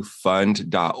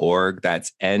nimipoofund.org.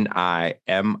 That's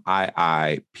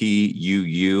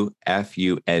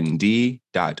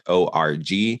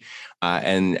NIMIIPUUFUND.org.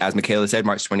 And as Michaela said,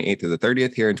 March 28th to the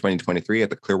 30th here in 2023 at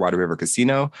the Clearwater River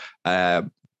Casino.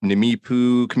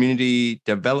 Nimipu Community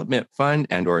Development Fund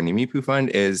and or Nimipu Fund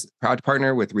is proud to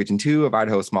partner with Region 2 of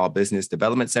Idaho Small Business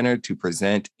Development Center to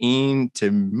present In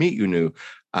to Meet You.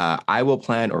 We will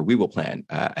plan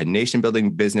a nation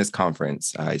building business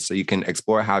conference so you can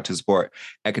explore how to support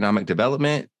economic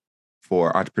development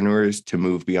for entrepreneurs to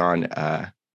move beyond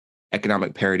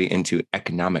economic parity into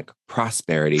economic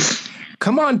prosperity.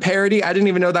 Come on, parity. I didn't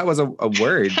even know that was a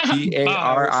word. Parity.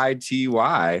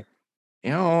 I'm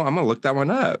going to look that one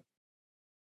up.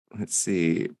 Let's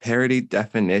see. Parity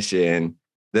definition.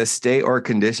 The state or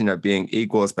condition of being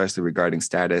equal, especially regarding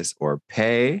status or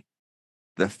pay.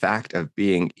 The fact of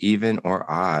being even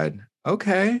or odd.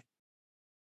 Okay.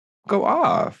 Go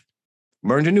off.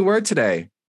 Learned a new word today.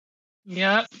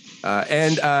 Yep.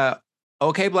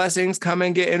 Okay, Blessings, come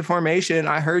and get information.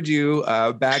 I heard you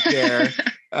back there.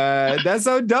 That's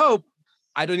so dope.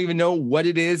 I don't even know what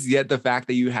it is yet. The fact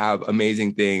that you have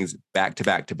amazing things back to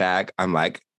back to back, I'm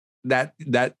like, that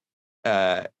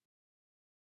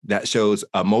shows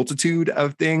a multitude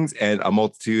of things, and a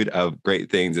multitude of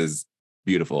great things is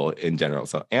beautiful in general.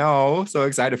 So, so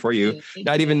excited for you.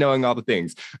 Not even knowing all the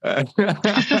things.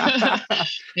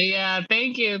 Yeah,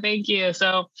 thank you.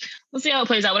 So we'll see how it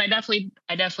plays out. But I definitely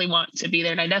want to be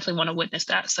there, and I definitely want to witness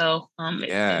that. So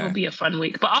it will be a fun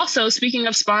week. But also, speaking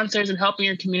of sponsors and helping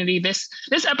your community, this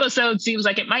episode seems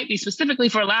like it might be specifically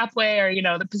for Lapway or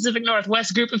the Pacific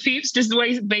Northwest group of peeps, just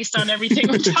based on everything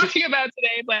we're talking about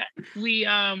today. But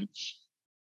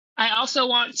I also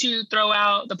want to throw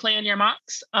out the Play in Your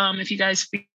Mocks. If you guys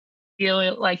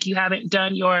feel like you haven't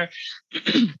done your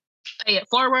Pay It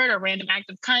Forward or Random Act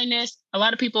of Kindness, a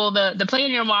lot of people, the Play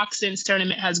in Your Moccasins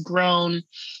tournament has grown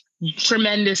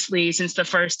tremendously since the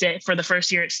first year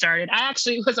it started. I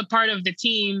actually was a part of the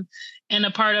team and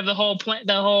a part of the whole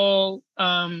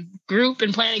group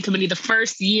and planning committee the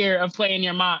first year of Play in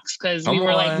Your Mocks, because we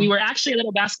were actually a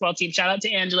little basketball team. Shout out to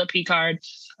Angela Picard.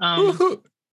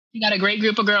 We got a great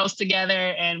group of girls together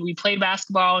and we played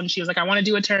basketball, and she was like, I want to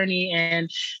do a tourney. And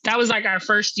that was like our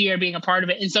first year being a part of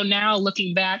it. And so now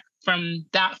looking back from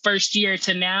that first year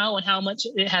to now and how much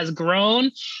it has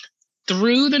grown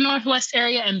through the Northwest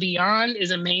area and beyond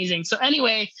is amazing. So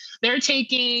anyway, they're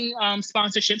taking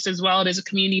sponsorships as well. It is a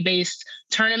community-based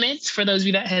tournament. For those of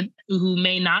you who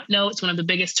may not know, it's one of the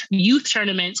biggest youth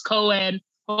tournaments, co-ed.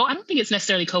 Well, I don't think it's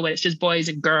necessarily co-ed. It's just boys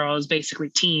and girls, basically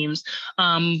teams.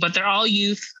 But they're all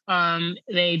youth.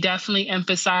 They definitely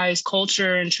emphasize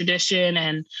culture and tradition,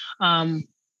 and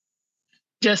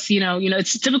just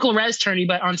it's a typical res tourney,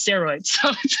 but on steroids.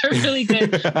 So it's a really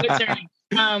good tourney.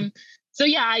 So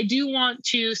yeah, I do want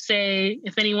to say,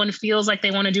 if anyone feels like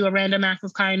they want to do a random act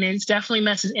of kindness, definitely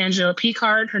message Angela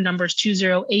Picard. Her number is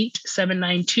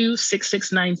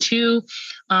 208-792-6692.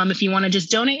 If you want to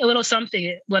just donate a little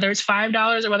something, whether it's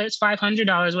 $5 or whether it's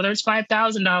 $500, whether it's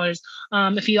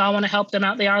 $5,000, if you all want to help them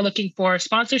out, they are looking for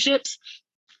sponsorships.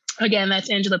 Again, that's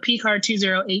Angela Picard,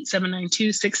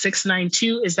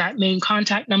 208-792-6692 is that main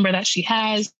contact number that she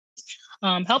has.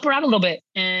 Help her out a little bit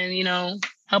and,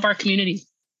 help our community.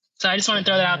 So I just want to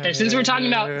throw that out there, since we're talking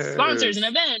about sponsors and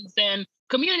events and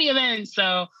community events.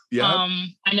 So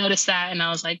I noticed that and I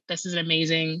was like, this is an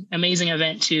amazing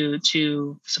event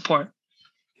to support.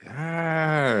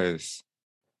 Yes.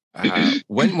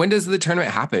 When does the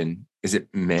tournament happen? Is it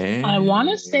May? I want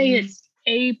to say it's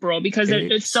April, because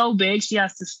it's so big. She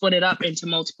has to split it up into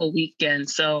multiple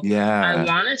weekends. So I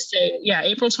want to say,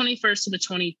 April 21st to the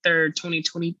 23rd,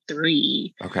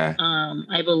 2023. Okay.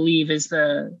 I believe is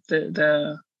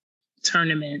the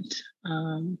tournament.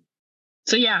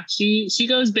 So yeah, she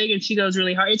goes big and she goes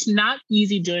really hard. It's not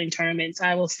easy doing tournaments.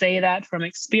 I will say that from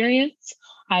experience.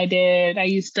 I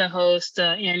used to host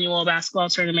an annual basketball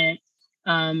tournament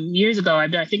years ago. I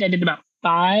think I did about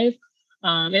 5.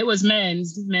 It was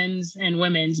men's and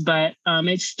women's, but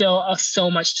it's still so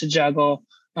much to juggle.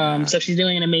 So she's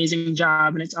doing an amazing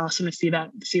job, and it's awesome to see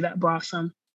that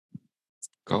blossom.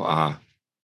 Wow.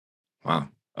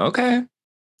 Okay.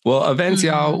 Well, events,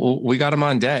 y'all, we got them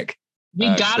on deck. We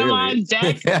got them on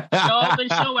deck. Show up and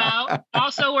show out.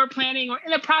 Also, we're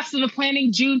in the process of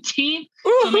planning Juneteenth.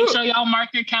 So make sure y'all mark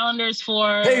your calendars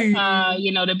for,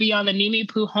 to be on the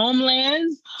Nimipu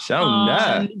homelands.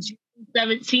 On June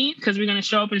 17th, because we're going to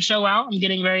show up and show out. I'm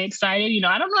getting very excited.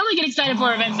 I don't normally get excited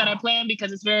for events that I plan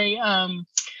because it's very,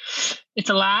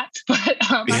 it's a lot, but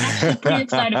I'm actually pretty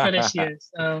excited for this year.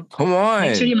 So come on.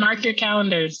 Make sure you mark your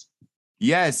calendars.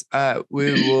 Yes,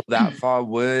 we will that fall.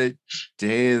 What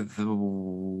day of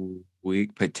the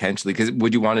week potentially? Because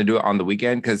would you want to do it on the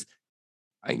weekend? Because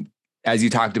as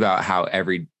you talked about how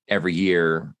every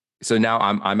year So now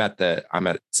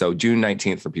so June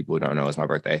 19th, for people who don't know, is my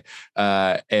birthday.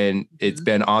 And it's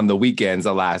been on the weekends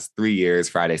the last 3 years,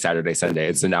 Friday, Saturday, Sunday.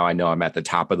 And so now I know I'm at the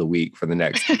top of the week for the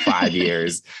next 5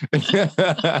 years.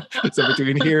 So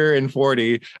between here and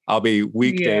 40, I'll be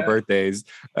weekday birthdays.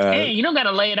 Hey, you don't got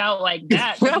to lay it out like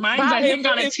that. Mine's, I think,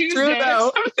 on a Tuesday. True,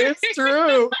 though. It's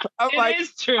true. It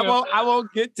is true. I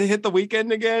won't get to hit the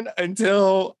weekend again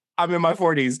until I'm in my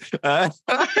 40s.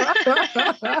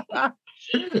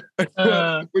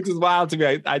 Which is wild to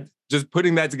me. I just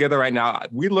putting that together right now.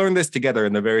 We learned this together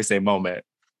in the very same moment.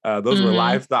 Those were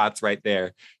live thoughts right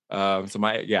there. I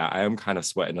am kind of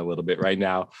sweating a little bit right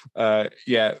now. I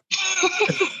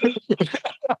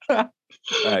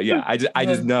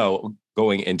just know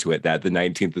going into it that the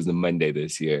 19th is a Monday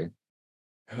this year.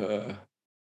 But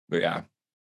yeah.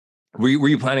 Were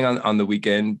you planning on the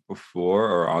weekend before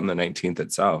or on the 19th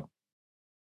itself?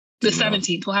 The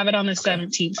 17th. We'll have it on the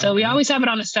 17th. So we always have it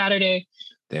on a Saturday.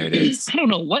 There it is. I don't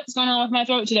know what's going on with my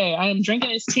throat today. I am drinking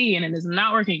this tea and it is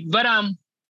not working. But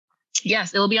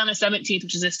yes, it will be on the 17th,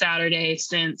 which is a Saturday,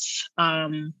 since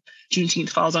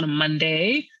Juneteenth falls on a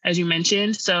Monday, as you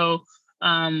mentioned. So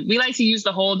we like to use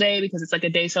the whole day because it's like a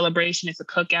day celebration. It's a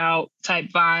cookout type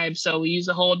vibe. So we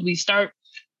start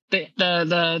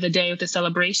the day with the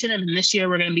celebration, and this year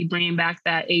we're going to be bringing back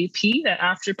that AP, that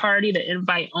after party, the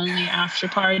invite only after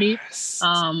party,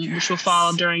 which will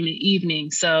fall during the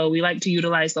evening. So we like to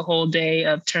utilize the whole day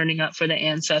of turning up for the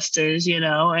ancestors,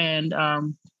 and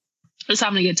just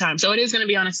having a good time. So it is going to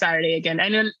be on a Saturday again,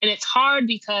 and it's hard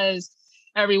because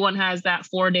everyone has that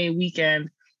 4-day weekend.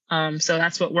 So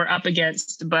that's what we're up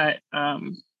against, but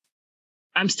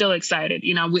I'm still excited.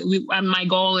 My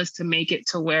goal is to make it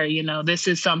to where, this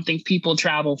is something people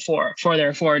travel for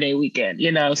their 4-day weekend,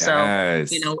 yes. So,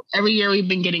 every year we've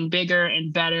been getting bigger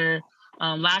and better.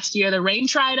 Last year, the rain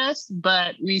tried us,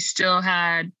 but we still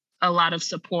had a lot of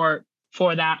support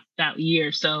for that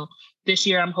year. So this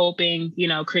year I'm hoping,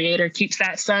 Creator keeps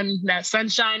that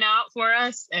sunshine out for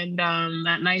us, and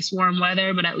that nice warm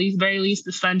weather, but very least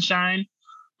the sunshine.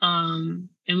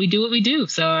 And we do what we do.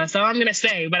 So that's all I'm going to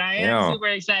say, but I am super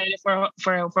excited for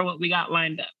what we got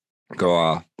lined up. Go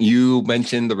off. You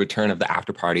mentioned the return of the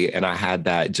after party, and I had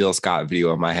that Jill Scott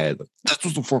video in my head. That's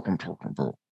what the fuck I'm talking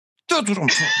about. That's what I'm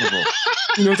talking about.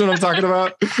 You know what I'm talking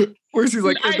about? Where she's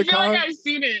like, I feel like I've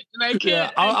seen it, and I can't.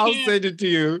 Yeah, I'll send it to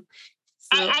you.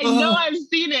 So, I know I've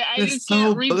seen it. I just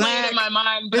can't replay it in my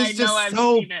mind, but I know I've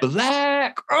seen it.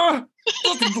 Black. That's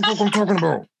what the fuck I'm talking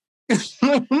about.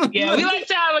 Yeah, we like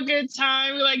to have a good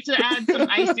time. We like to add some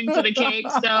icing to the cake.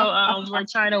 So we're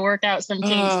trying to work out some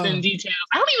kinks and details.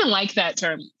 I don't even like that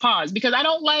term, pause, because I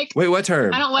don't like... Wait, what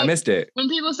term? I missed it. When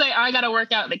people say, I got to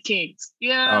work out the kinks.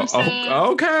 You know what I'm saying?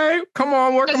 Okay. Come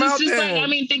on, work them out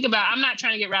then. Think about it. I'm not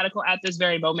trying to get radical at this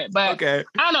very moment, but okay.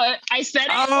 I don't know. I said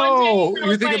it one day.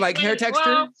 You're thinking like hair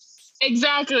texture? Well,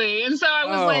 exactly. And so I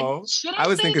was like, should I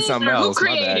was thinking something else. Who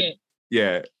created it?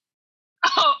 Yeah.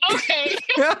 Oh, okay.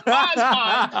 Pause.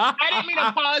 I didn't mean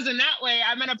to pause in that way.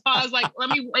 I meant to pause like,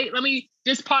 let me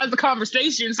just pause the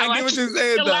conversation. So I get what you're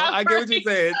saying, though. I get what you're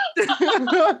saying.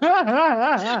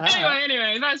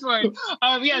 Anyway, that's fine.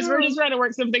 Yes, we're just trying to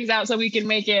work some things out so we can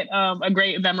make it a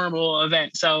great, memorable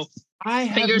event. So I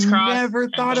fingers crossed. Never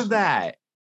thought of that.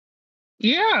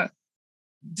 Yeah.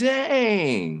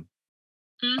 Dang.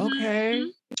 Mm-hmm. Okay.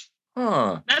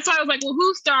 Huh. That's why I was like, well,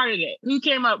 who started it? Who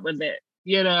came up with it?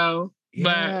 Yeah.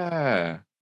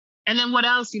 And then what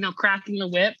else? Cracking the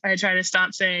whip. I try to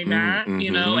stop saying that, and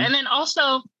then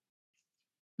also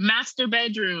master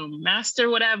bedroom, master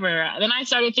whatever. Then I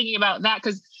started thinking about that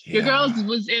because your girls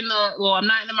was I'm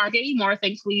not in the market anymore.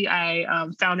 Thankfully, I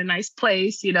found a nice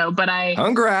place, but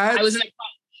Congrats. I was in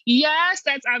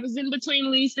I was in between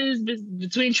leases,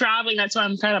 between traveling. That's why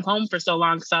I'm kind of home for so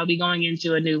long, because I'll be going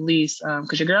into a new lease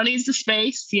because your girl needs the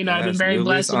space. I've been very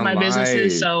blessed with my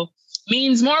businesses, so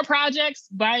means more projects,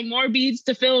 buying more beads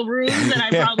to fill rooms that I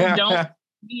probably don't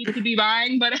need to be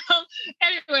buying. But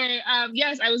anyway,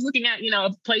 yes, I was looking at,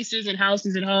 places and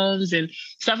houses and homes and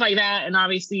stuff like that. And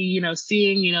obviously,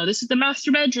 seeing, this is the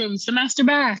master bedroom, it's the master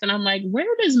bath. And I'm like,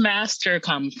 where does master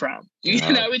come from?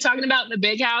 We're talking about the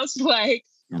big house, right.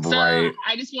 So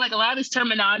I just feel like a lot of this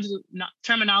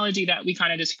terminology that we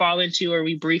kind of just fall into, or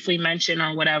we briefly mention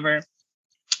or whatever,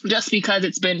 just because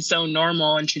it's been so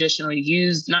normal and traditionally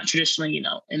used, not traditionally,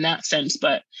 in that sense,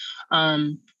 but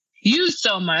used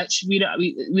so much, we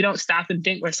don't stop and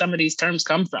think where some of these terms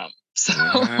come from. So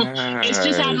it's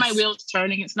just had my wheels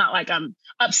turning. It's not like I'm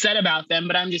upset about them,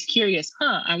 but I'm just curious,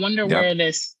 I wonder where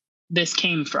this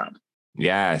came from.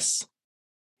 Yes.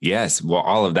 Well,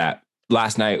 all of that.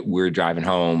 Last night we were driving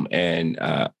home, and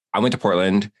I went to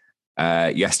Portland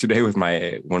yesterday with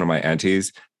one of my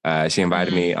aunties. She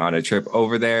invited me on a trip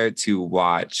over there to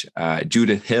watch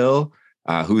Judith Hill,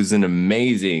 who's an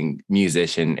amazing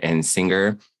musician and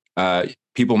singer.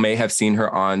 People may have seen her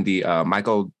on the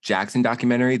Michael Jackson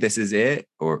documentary, This Is It,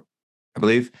 or I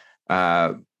believe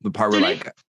the part where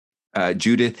like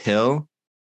Judith Hill.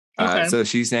 So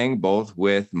she sang both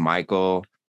with Michael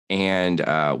and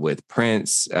with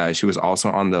Prince. She was also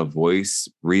on The Voice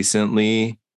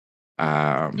recently.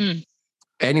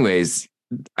 Anyways,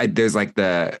 there's like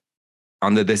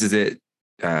on the This Is It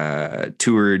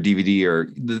tour DVD or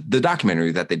the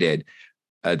documentary that they did.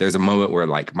 There's a moment where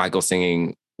like Michael's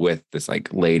singing with this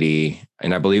like lady,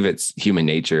 and I believe it's Human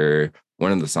Nature,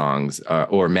 one of the songs,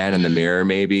 or Man in the Mirror,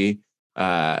 maybe.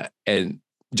 And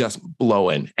just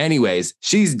blowing. Anyways,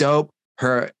 she's dope.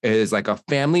 Her is like a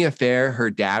family affair. Her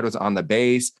dad was on the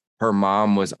bass. Her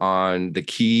mom was on the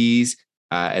keys.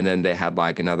 And then they had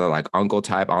like another like uncle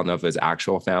type. I don't know if it's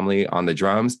actual family on the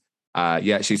drums.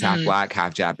 Yeah, she's half black,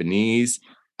 half Japanese.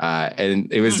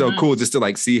 And it was so cool just to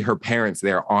like see her parents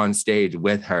there on stage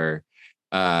with her.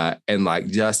 And like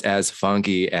just as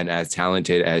funky and as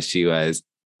talented as she was.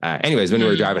 Anyways, when we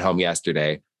were driving home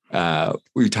yesterday,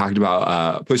 we talked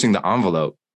about pushing the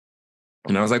envelope.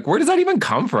 And I was like, where does that even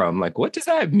come from? Like, what does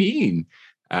that mean?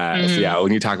 So yeah,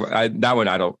 when you talk about that one,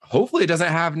 hopefully it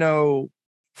doesn't have no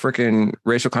freaking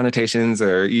racial connotations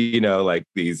or, like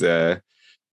these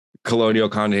colonial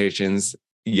connotations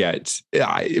yet.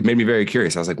 It made me very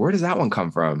curious. I was like, where does that one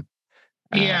come from?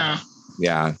 Yeah.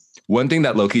 One thing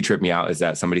that low-key tripped me out is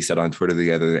that somebody said on Twitter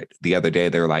the other day,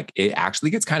 they're like, it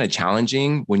actually gets kind of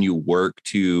challenging when you work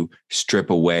to strip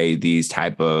away these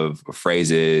type of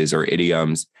phrases or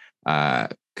idioms,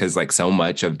 because like so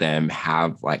much of them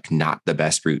have like not the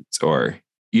best roots, or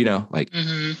like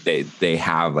they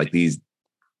have like these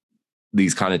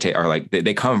connotate, or like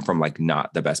they come from like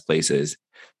not the best places.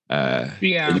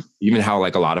 Even how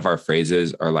like a lot of our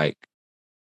phrases are like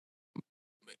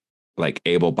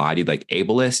able-bodied, like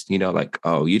ableist, like,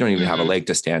 oh, you don't even have a leg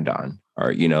to stand on,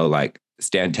 or like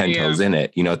stand 10 toes in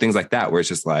it, things like that, where it's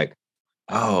just like,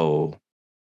 oh,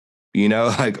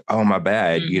 like, oh, my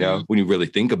bad, when you really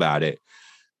think about it.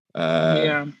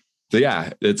 So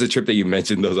yeah, it's a trip that you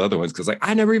mentioned those other ones, because like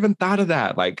I never even thought of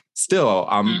that. Like still,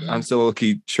 I'm still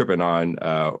low-key tripping on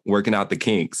working out the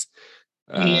kinks.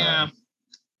 Yeah.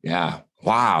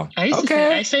 Wow.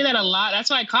 I say that a lot. That's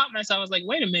why I caught myself. I was like,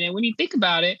 wait a minute, when you think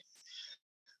about it.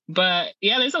 But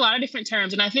yeah, there's a lot of different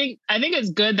terms. And I think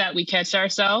it's good that we catch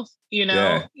ourselves, And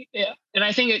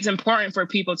I think it's important for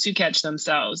people to catch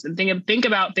themselves and think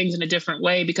about things in a different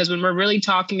way, because when we're really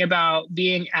talking about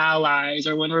being allies,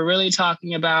 or when we're really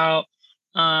talking about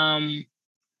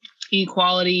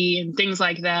equality and things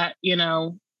like that,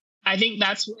 I think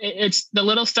it's the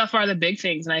little stuff are the big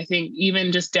things. And I think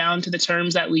even just down to the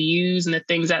terms that we use and the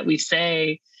things that we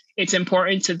say, it's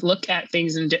important to look at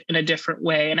things in a different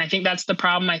way. And I think that's the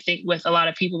problem, I think, with a lot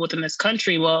of people within this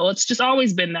country. Well, it's just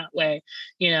always been that way,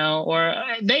 or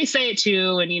they say it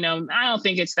too. And, I don't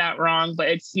think it's that wrong, but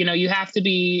it's, you have to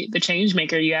be the change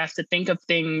maker. You have to think of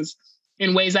things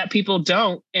in ways that people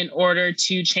don't in order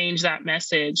to change that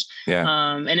message.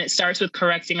 And it starts with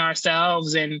correcting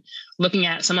ourselves and looking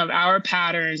at some of our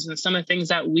patterns and some of the things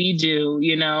that we do,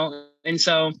 And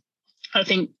so I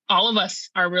think all of us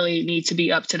really need to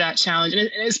be up to that challenge, and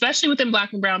especially within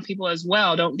Black and brown people as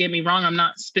well. Don't get me wrong. I'm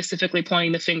not specifically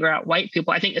pointing the finger at white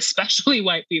people. I think especially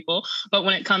white people. But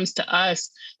when it comes to us,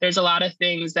 there's a lot of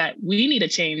things that we need to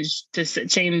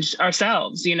change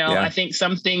ourselves. I think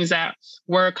some things that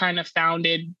were kind of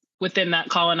founded within that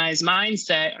colonized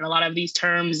mindset, and a lot of these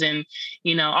terms and,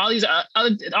 all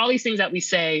these things that we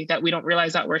say that we don't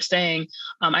realize that we're saying.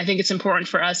 I think it's important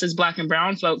for us as Black and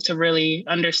brown folk to really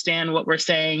understand what we're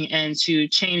saying and to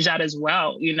change that as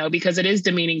well, because it is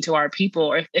demeaning to our people,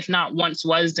 or if not once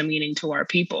was demeaning to our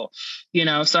people,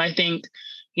 So I think,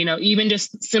 even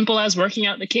just simple as working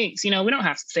out the kinks, we don't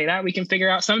have to say that. We can figure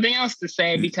out something else to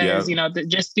say, because,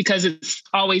 just because it's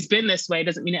always been this way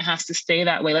doesn't mean it has to stay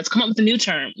that way. Let's come up with a new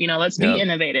term, let's be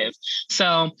innovative.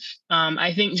 So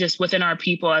I think just within our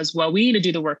people as well, we need to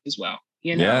do the work as well,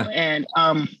 and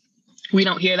we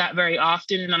don't hear that very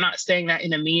often. And I'm not saying that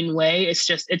in a mean way. It's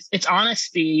just, it's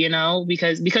honesty,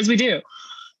 because we do.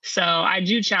 So I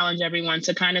do challenge everyone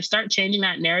to kind of start changing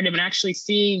that narrative and actually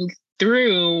seeing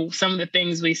through some of the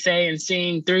things we say and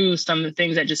seeing through some of the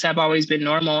things that just have always been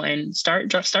normal, and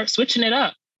start switching it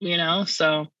up,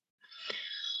 So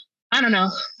I don't know.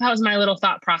 That was my little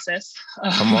thought process.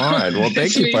 Come on. Well,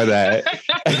 thank you for that.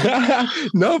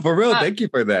 No, for real. Thank you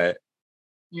for that.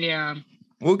 Yeah.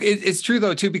 Well, it's true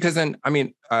though, too, because then, I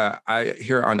mean, I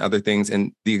hear on other things,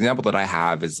 and the example that I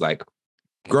have is like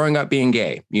growing up being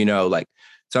gay, like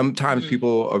sometimes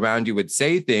people around you would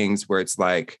say things where it's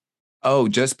like, oh,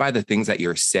 just by the things that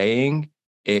you're saying,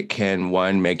 it can,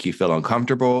 one, make you feel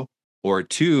uncomfortable, or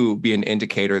two, be an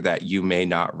indicator that you may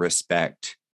not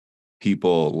respect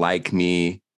people like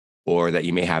me, or that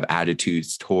you may have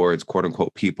attitudes towards quote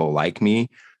unquote people like me.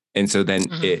 And so then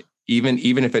it, even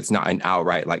if it's not an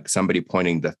outright, like somebody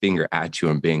pointing the finger at you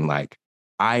and being like,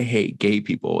 I hate gay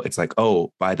people. It's like,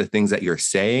 oh, by the things that you're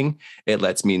saying, it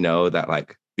lets me know that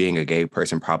like being a gay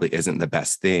person probably isn't the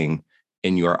best thing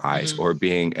in your eyes, or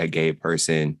being a gay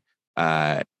person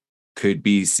could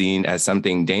be seen as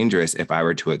something dangerous if I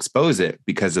were to expose it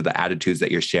because of the attitudes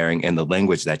that you're sharing and the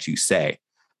language that you say,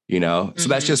 So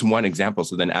that's just one example.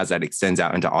 So then as that extends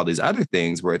out into all these other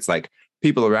things where it's like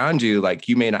people around you, like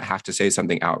you may not have to say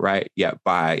something outright yet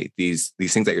by these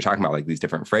things that you're talking about, like these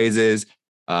different phrases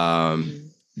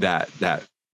that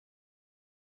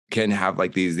can have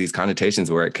like these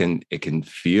connotations where it can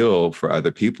feel for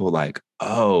other people like,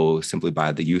 oh, simply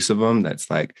by the use of them, that's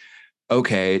like,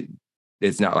 okay,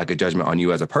 it's not like a judgment on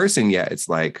you as a person yet. It's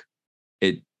like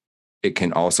it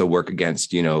can also work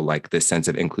against, like this sense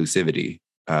of inclusivity.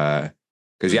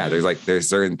 Because there's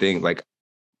certain things like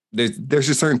there's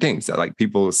just certain things that like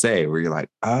people say where you're like,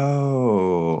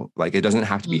 oh, like it doesn't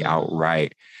have to be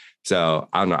outright. So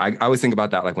I don't know. I always think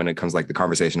about that, like when it comes like the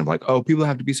conversation of like, oh, people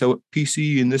have to be so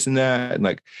PC and this and that. And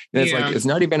like, and it's like, it's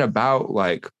not even about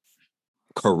like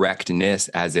correctness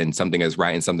as in something is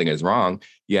right and something is wrong,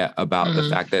 yet about the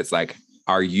fact that it's like,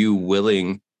 are you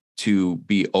willing to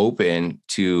be open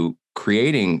to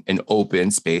creating an open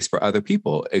space for other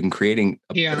people and creating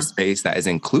a space that is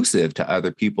inclusive to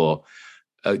other people,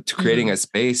 to creating a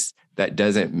space that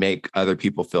doesn't make other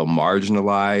people feel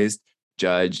marginalized,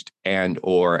 judged, and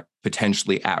or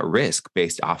potentially at risk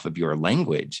based off of your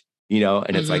language,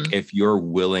 and it's like, if you're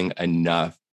willing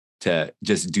enough to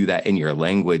just do that in your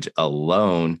language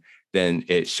alone, then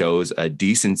it shows a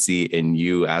decency in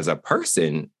you as a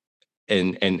person.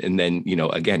 And then,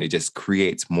 again, it just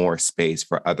creates more space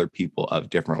for other people of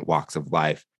different walks of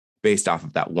life based off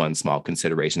of that one small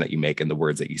consideration that you make in the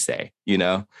words that you say,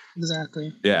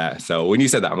 Exactly. Yeah. So when you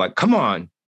said that, I'm like, come on,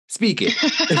 speak it.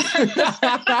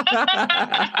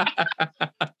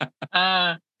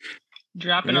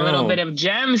 Dropping a little bit of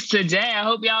gems today. I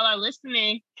hope y'all are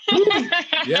listening.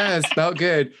 Yes, felt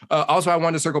good. Also, I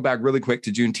wanted to circle back really quick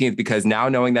to Juneteenth, because now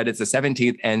knowing that it's the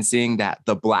 17th and seeing that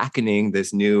The Blackening,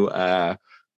 this new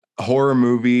horror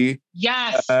movie,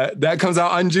 that comes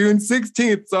out on June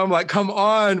 16th. So I'm like, come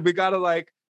on, we got to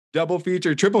like double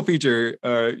feature, triple feature,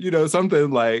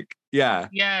 something like,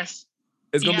 Yes.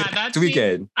 It's going to be next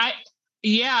weekend.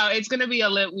 It's going to be a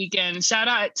lit weekend. Shout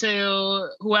out to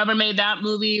whoever made that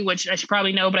movie, which I should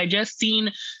probably know, but I just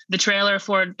seen the trailer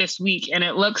for it this week, and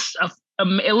it looks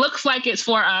like it's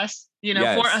for us,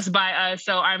 for us, by us.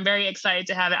 So I'm very excited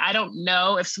to have it. I don't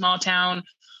know if Small Town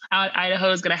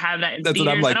Idaho is going to have that in That's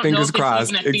theaters. what I'm like, fingers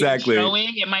crossed. Exactly.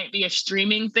 It might be a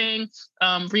streaming thing.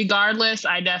 Regardless,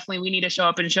 we need to show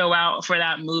up and show out for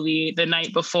that movie the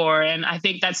night before. And I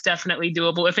think that's definitely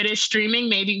doable. If it is streaming,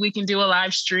 maybe we can do a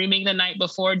live streaming the night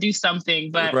before, do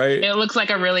something. But It looks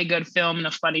like a really good film and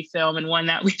a funny film, and one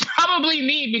that we probably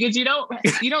need, because you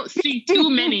don't see too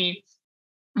many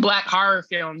Black horror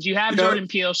films. You have Jordan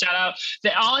Peele, shout out,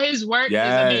 that all his work is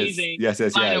amazing. Yes.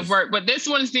 Line of work, but this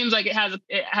one seems like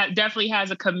it definitely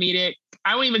has a comedic.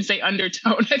 I won't even say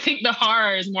undertone. I think the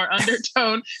horror is more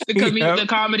undertone. The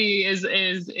comedy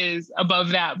is above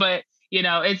that. But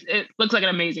it looks like an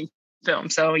amazing film.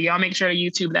 So y'all make sure to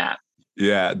YouTube that.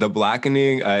 Yeah, The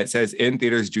Blackening. It says in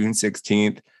theaters June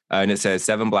 16th. And it says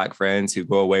 7 Black friends who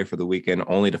go away for the weekend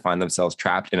only to find themselves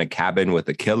trapped in a cabin with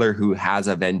a killer who has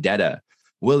a vendetta.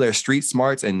 Will their street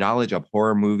smarts and knowledge of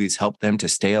horror movies help them to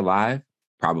stay alive?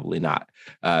 Probably not.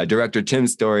 Director Tim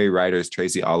Story, writers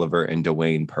Tracy Oliver and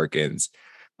Dwayne Perkins.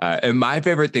 And my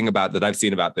favorite thing that I've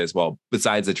seen about this, well,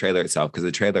 besides the trailer itself, because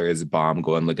the trailer is bomb,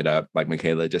 go and look it up, like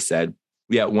Michaela just said.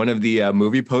 Yeah, one of the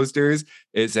movie posters,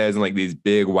 it says in like these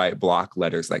big white block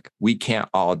letters, like, we can't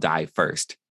all die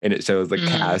first. And it shows the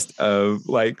cast of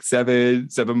like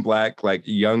seven Black, like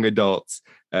young adults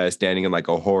standing in like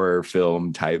a horror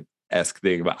film type esque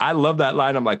thing. But I love that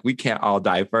line. I'm like, we can't all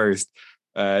die first.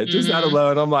 Just not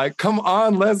alone. I'm like, come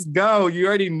on, let's go. You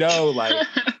already know, like,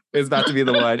 it's about to be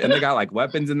the one. And they got like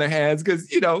weapons in their hands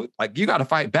because, like, you got to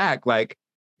fight back. Like,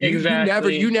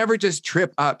 you never just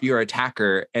trip up your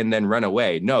attacker and then run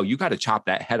away. No, you got to chop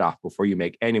that head off before you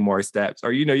make any more steps.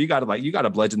 Or, you got to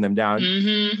bludgeon them down.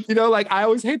 Like, I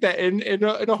always hate that in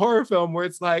a horror film where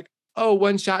it's like, oh,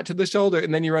 one shot to the shoulder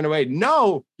and then you run away.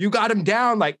 No, you got him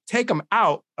down. Like, take him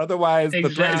out. Otherwise, the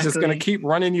threat is just going to keep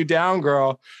running you down,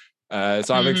 girl. So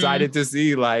I'm excited to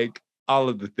see like all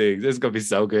of the things. It's going to be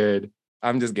so good.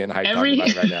 I'm just getting hyped talking about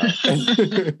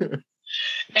it right now.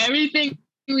 Everything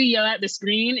we yell at the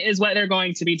screen is what they're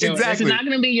going to be doing. Exactly. This is not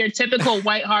going to be your typical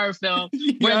white horror film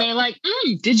where they're like,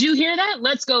 did you hear that?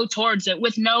 Let's go towards it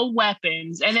with no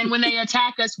weapons. And then when they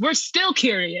attack us, we're still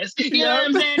curious. You know what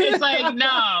I'm saying? It's like,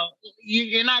 no,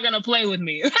 you're not going to play with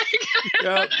me.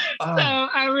 So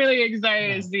I'm really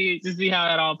excited to see how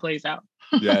that all plays out.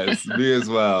 Yes, me as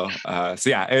well. So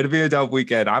yeah, it'll be a dope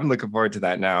weekend. I'm looking forward to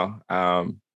that now.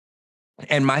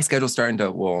 And my schedule's starting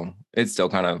to, it's still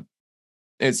kind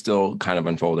of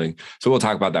unfolding. So we'll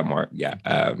talk about that more. Yeah.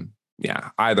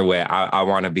 Either way, I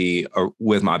want to be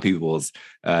with my peoples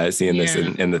seeing this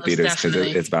in the theaters because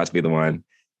it's about to be the one.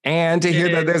 And to hear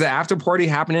that there's an after party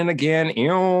happening again.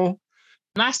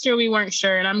 Last year we weren't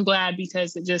sure, and I'm glad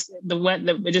because it just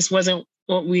wasn't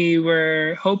what we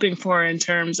were hoping for in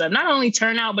terms of not only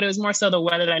turnout, but it was more so the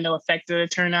weather that I know affected the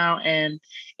turnout. And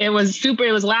it was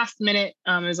last minute.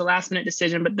 It was a last minute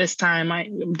decision, but this time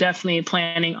I'm definitely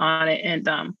planning on it.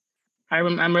 And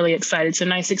I'm really excited. It's a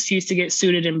nice excuse to get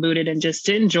suited and booted and just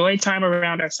to enjoy time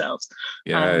around ourselves.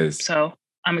 Yes. So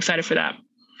I'm excited for that.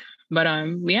 But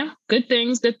good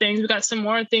things. We got some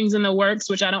more things in the works,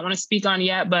 which I don't want to speak on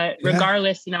yet. But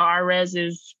regardless, our res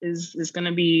is going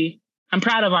to be. I'm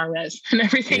proud of our res and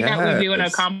everything that we do and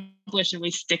accomplish and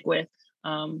we stick with.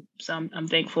 So I'm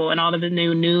thankful, and all of the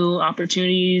new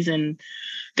opportunities and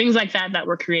things like that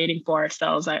we're creating for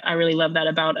ourselves. I really love that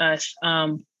about us.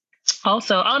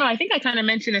 Also, I think I kind of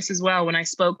mentioned this as well when I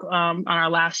spoke on our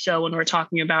last show when we were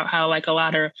talking about how like a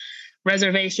lot of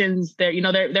reservations there,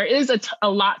 there is a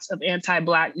lot of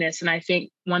anti-Blackness. And I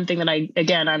think one thing that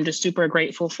I'm just super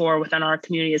grateful for within our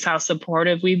community is how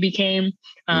supportive we became.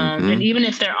 And even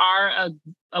if there are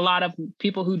a lot of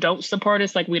people who don't support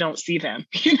us, like we don't see them,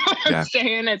 you know what I'm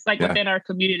saying? It's like within our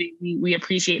community, we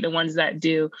appreciate the ones that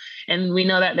do. And we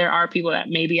know that there are people that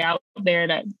may be out there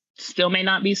that still may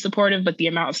not be supportive, but the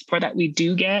amount of support that we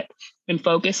do get and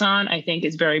focus on, I think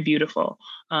is very beautiful.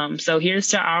 So here's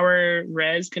to our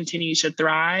res continues to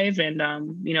thrive and,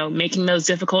 making those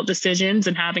difficult decisions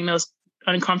and having those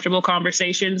uncomfortable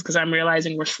conversations, because I'm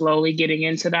realizing we're slowly getting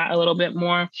into that a little bit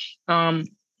more. I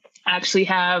actually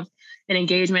have an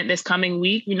engagement this coming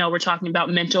week. We're talking about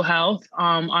mental health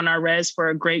on our res for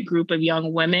a great group of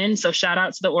young women. So shout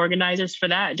out to the organizers for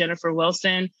that, Jennifer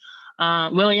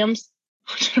Williams.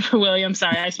 Jennifer Williams.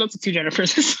 Sorry, I spoke to two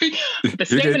Jennifers this week. The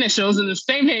same initials and the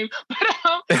same name.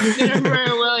 But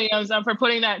Jennifer Williams for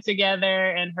putting that together,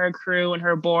 and her crew and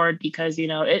her board, because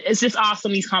it's just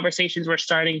awesome. These conversations we're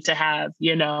starting to have,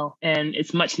 and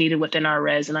it's much needed within our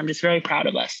res, and I'm just very proud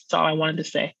of us. That's all I wanted to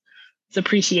say. It's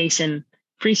appreciation.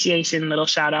 Little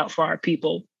shout out for our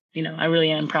people. I really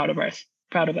am proud of us.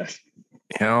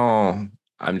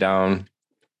 I'm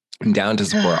down to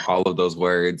support all of those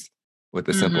words with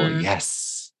a simple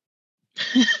yes.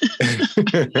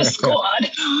 Squad.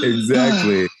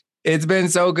 Exactly. It's been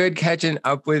so good catching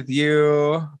up with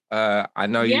you. I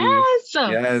know you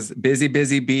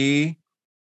busy bee.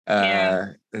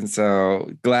 And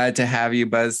so glad to have you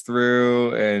buzz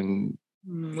through and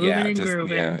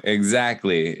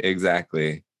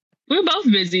exactly. We're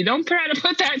both busy. Don't try to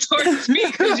put that towards me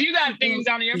because you got things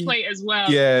on your plate as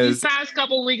well. Yes. These past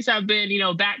couple of weeks have been,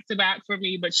 back to back for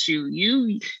me. But shoot,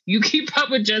 you keep up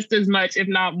with just as much, if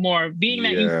not more, being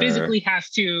that you physically have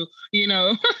to,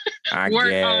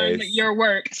 work on your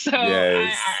work. So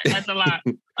that's a lot.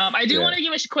 I do want to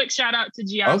give a quick shout out to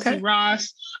Giassi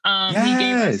Ross. He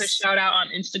gave us a shout out on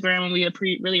Instagram, and we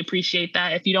really appreciate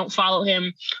that. If you don't follow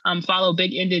him, follow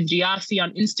Big Ended Giassi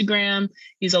on Instagram.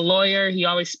 He's a lawyer. He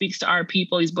always speaks to our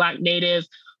people. He's Black Native,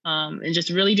 and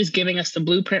just really just giving us the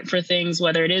blueprint for things,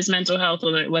 whether it is mental health,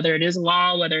 whether it is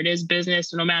law, whether it is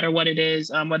business, no matter what it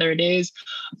is, whether it is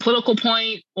a political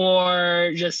point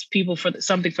or just people for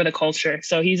something for the culture.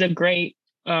 So he's a great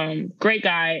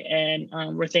guy, and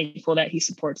we're thankful that he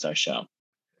supports our show.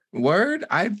 Word?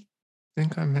 I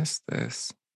think I missed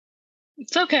this.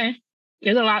 It's okay.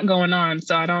 There's a lot going on,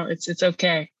 so it's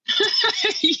okay.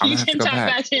 You can tap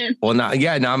back in. Well, now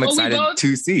I'm excited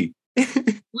to see.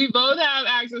 We both have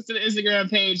access to the Instagram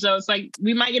page, so it's like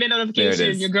we might get a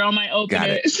notification. Your girl might open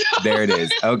it. There it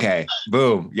is. Okay.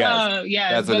 Boom. Yes.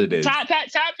 That's what it is. Tap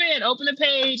in, open the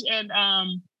page, and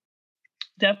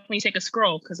definitely take a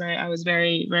scroll, because I was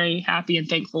very, very happy and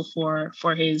thankful for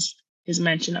his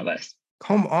mention of us.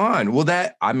 Come on. Well,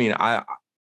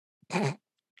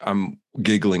 I'm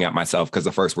giggling at myself because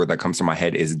the first word that comes to my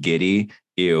head is giddy.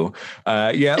 Ew.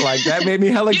 Yeah, like that made me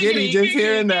hella giddy just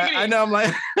hearing that. I know, I'm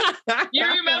like. You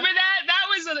remember that?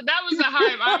 That was the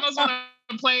hype. I almost want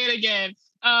to play it again.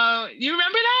 You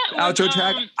remember that? Outro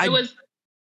track?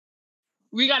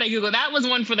 We gotta Google. That was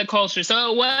one for the culture.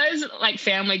 So it was like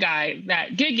Family Guy,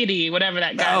 that giggity, whatever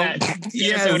that guy,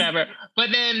 yes. Or whatever.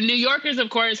 But then New Yorkers, of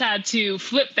course, had to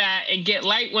flip that and get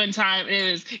light one time. And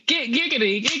it was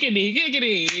giggity, giggity,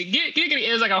 giggity, giggity.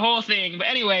 It was like a whole thing. But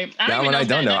anyway, I don't know. I'm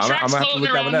gonna have to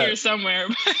look that one up here somewhere.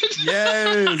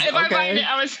 Yes. If I find it,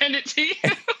 I'm gonna send it to you.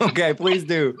 Okay, please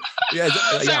do. Yes.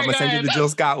 Sorry, I'm gonna send you the Jill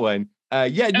Scott one.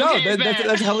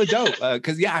 That's hella dope.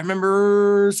 Because I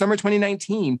remember summer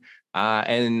 2019.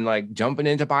 And like jumping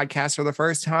into podcasts for the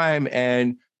first time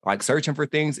and like searching for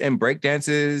things, and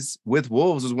Breakdances with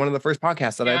Wolves was one of the first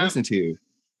podcasts that I listened to.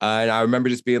 And I remember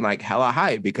just being like hella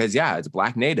hype because it's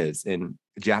Black natives and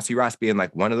Jassy Ross being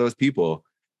like one of those people.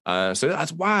 So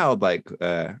that's wild. Like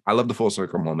I love the full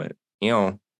circle moment. You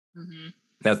know,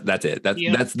 that's it.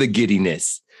 That's the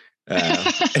giddiness.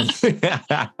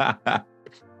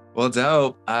 Well,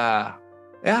 dope.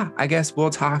 I guess we'll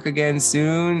talk again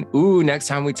soon. Next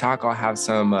time we talk, I'll have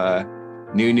some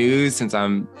new news since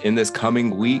I'm in this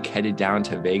coming week headed down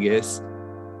to Vegas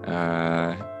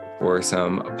for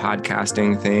some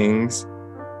podcasting things.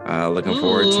 Looking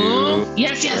forward to.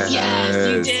 Yes, you did.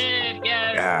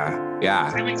 Yes.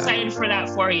 Yeah. I'm excited for that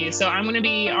for you. So I'm going to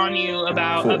be on you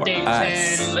about updates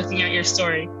and looking at your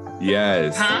story.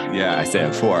 Yes. Huh? Yeah, I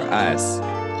said for us.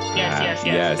 Yes,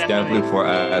 definitely for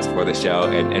us, for the show,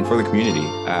 and for the community,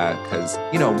 because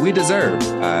we deserve.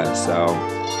 So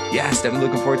definitely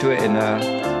looking forward to it, and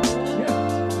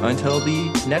until the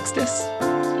nextest.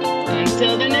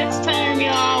 Until the next time,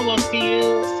 y'all. We'll see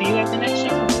you at the next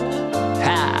show.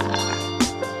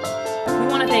 We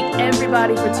want to thank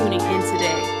everybody for tuning in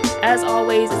today. As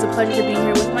always, it's a pleasure to be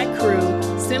here with my crew,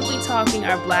 simply talking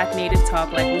our Black Native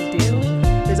talk like we do.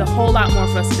 There's a whole lot more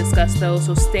for us to discuss, though,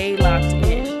 so stay locked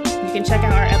in. You can check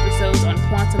out our episodes on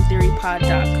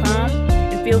quantumtheorypod.com,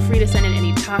 and feel free to send in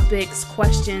any topics,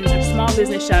 questions, or small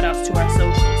business shoutouts to our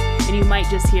socials, and you might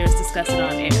just hear us discuss it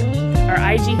on air. Our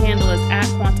IG handle is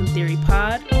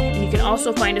 @quantumtheorypod, and you can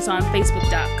also find us on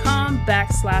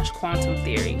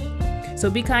facebook.com/quantumtheory. So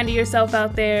be kind to yourself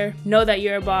out there, know that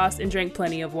you're a boss, and drink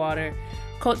plenty of water.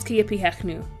 Kotski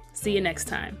Pihechnu. See you next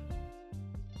time.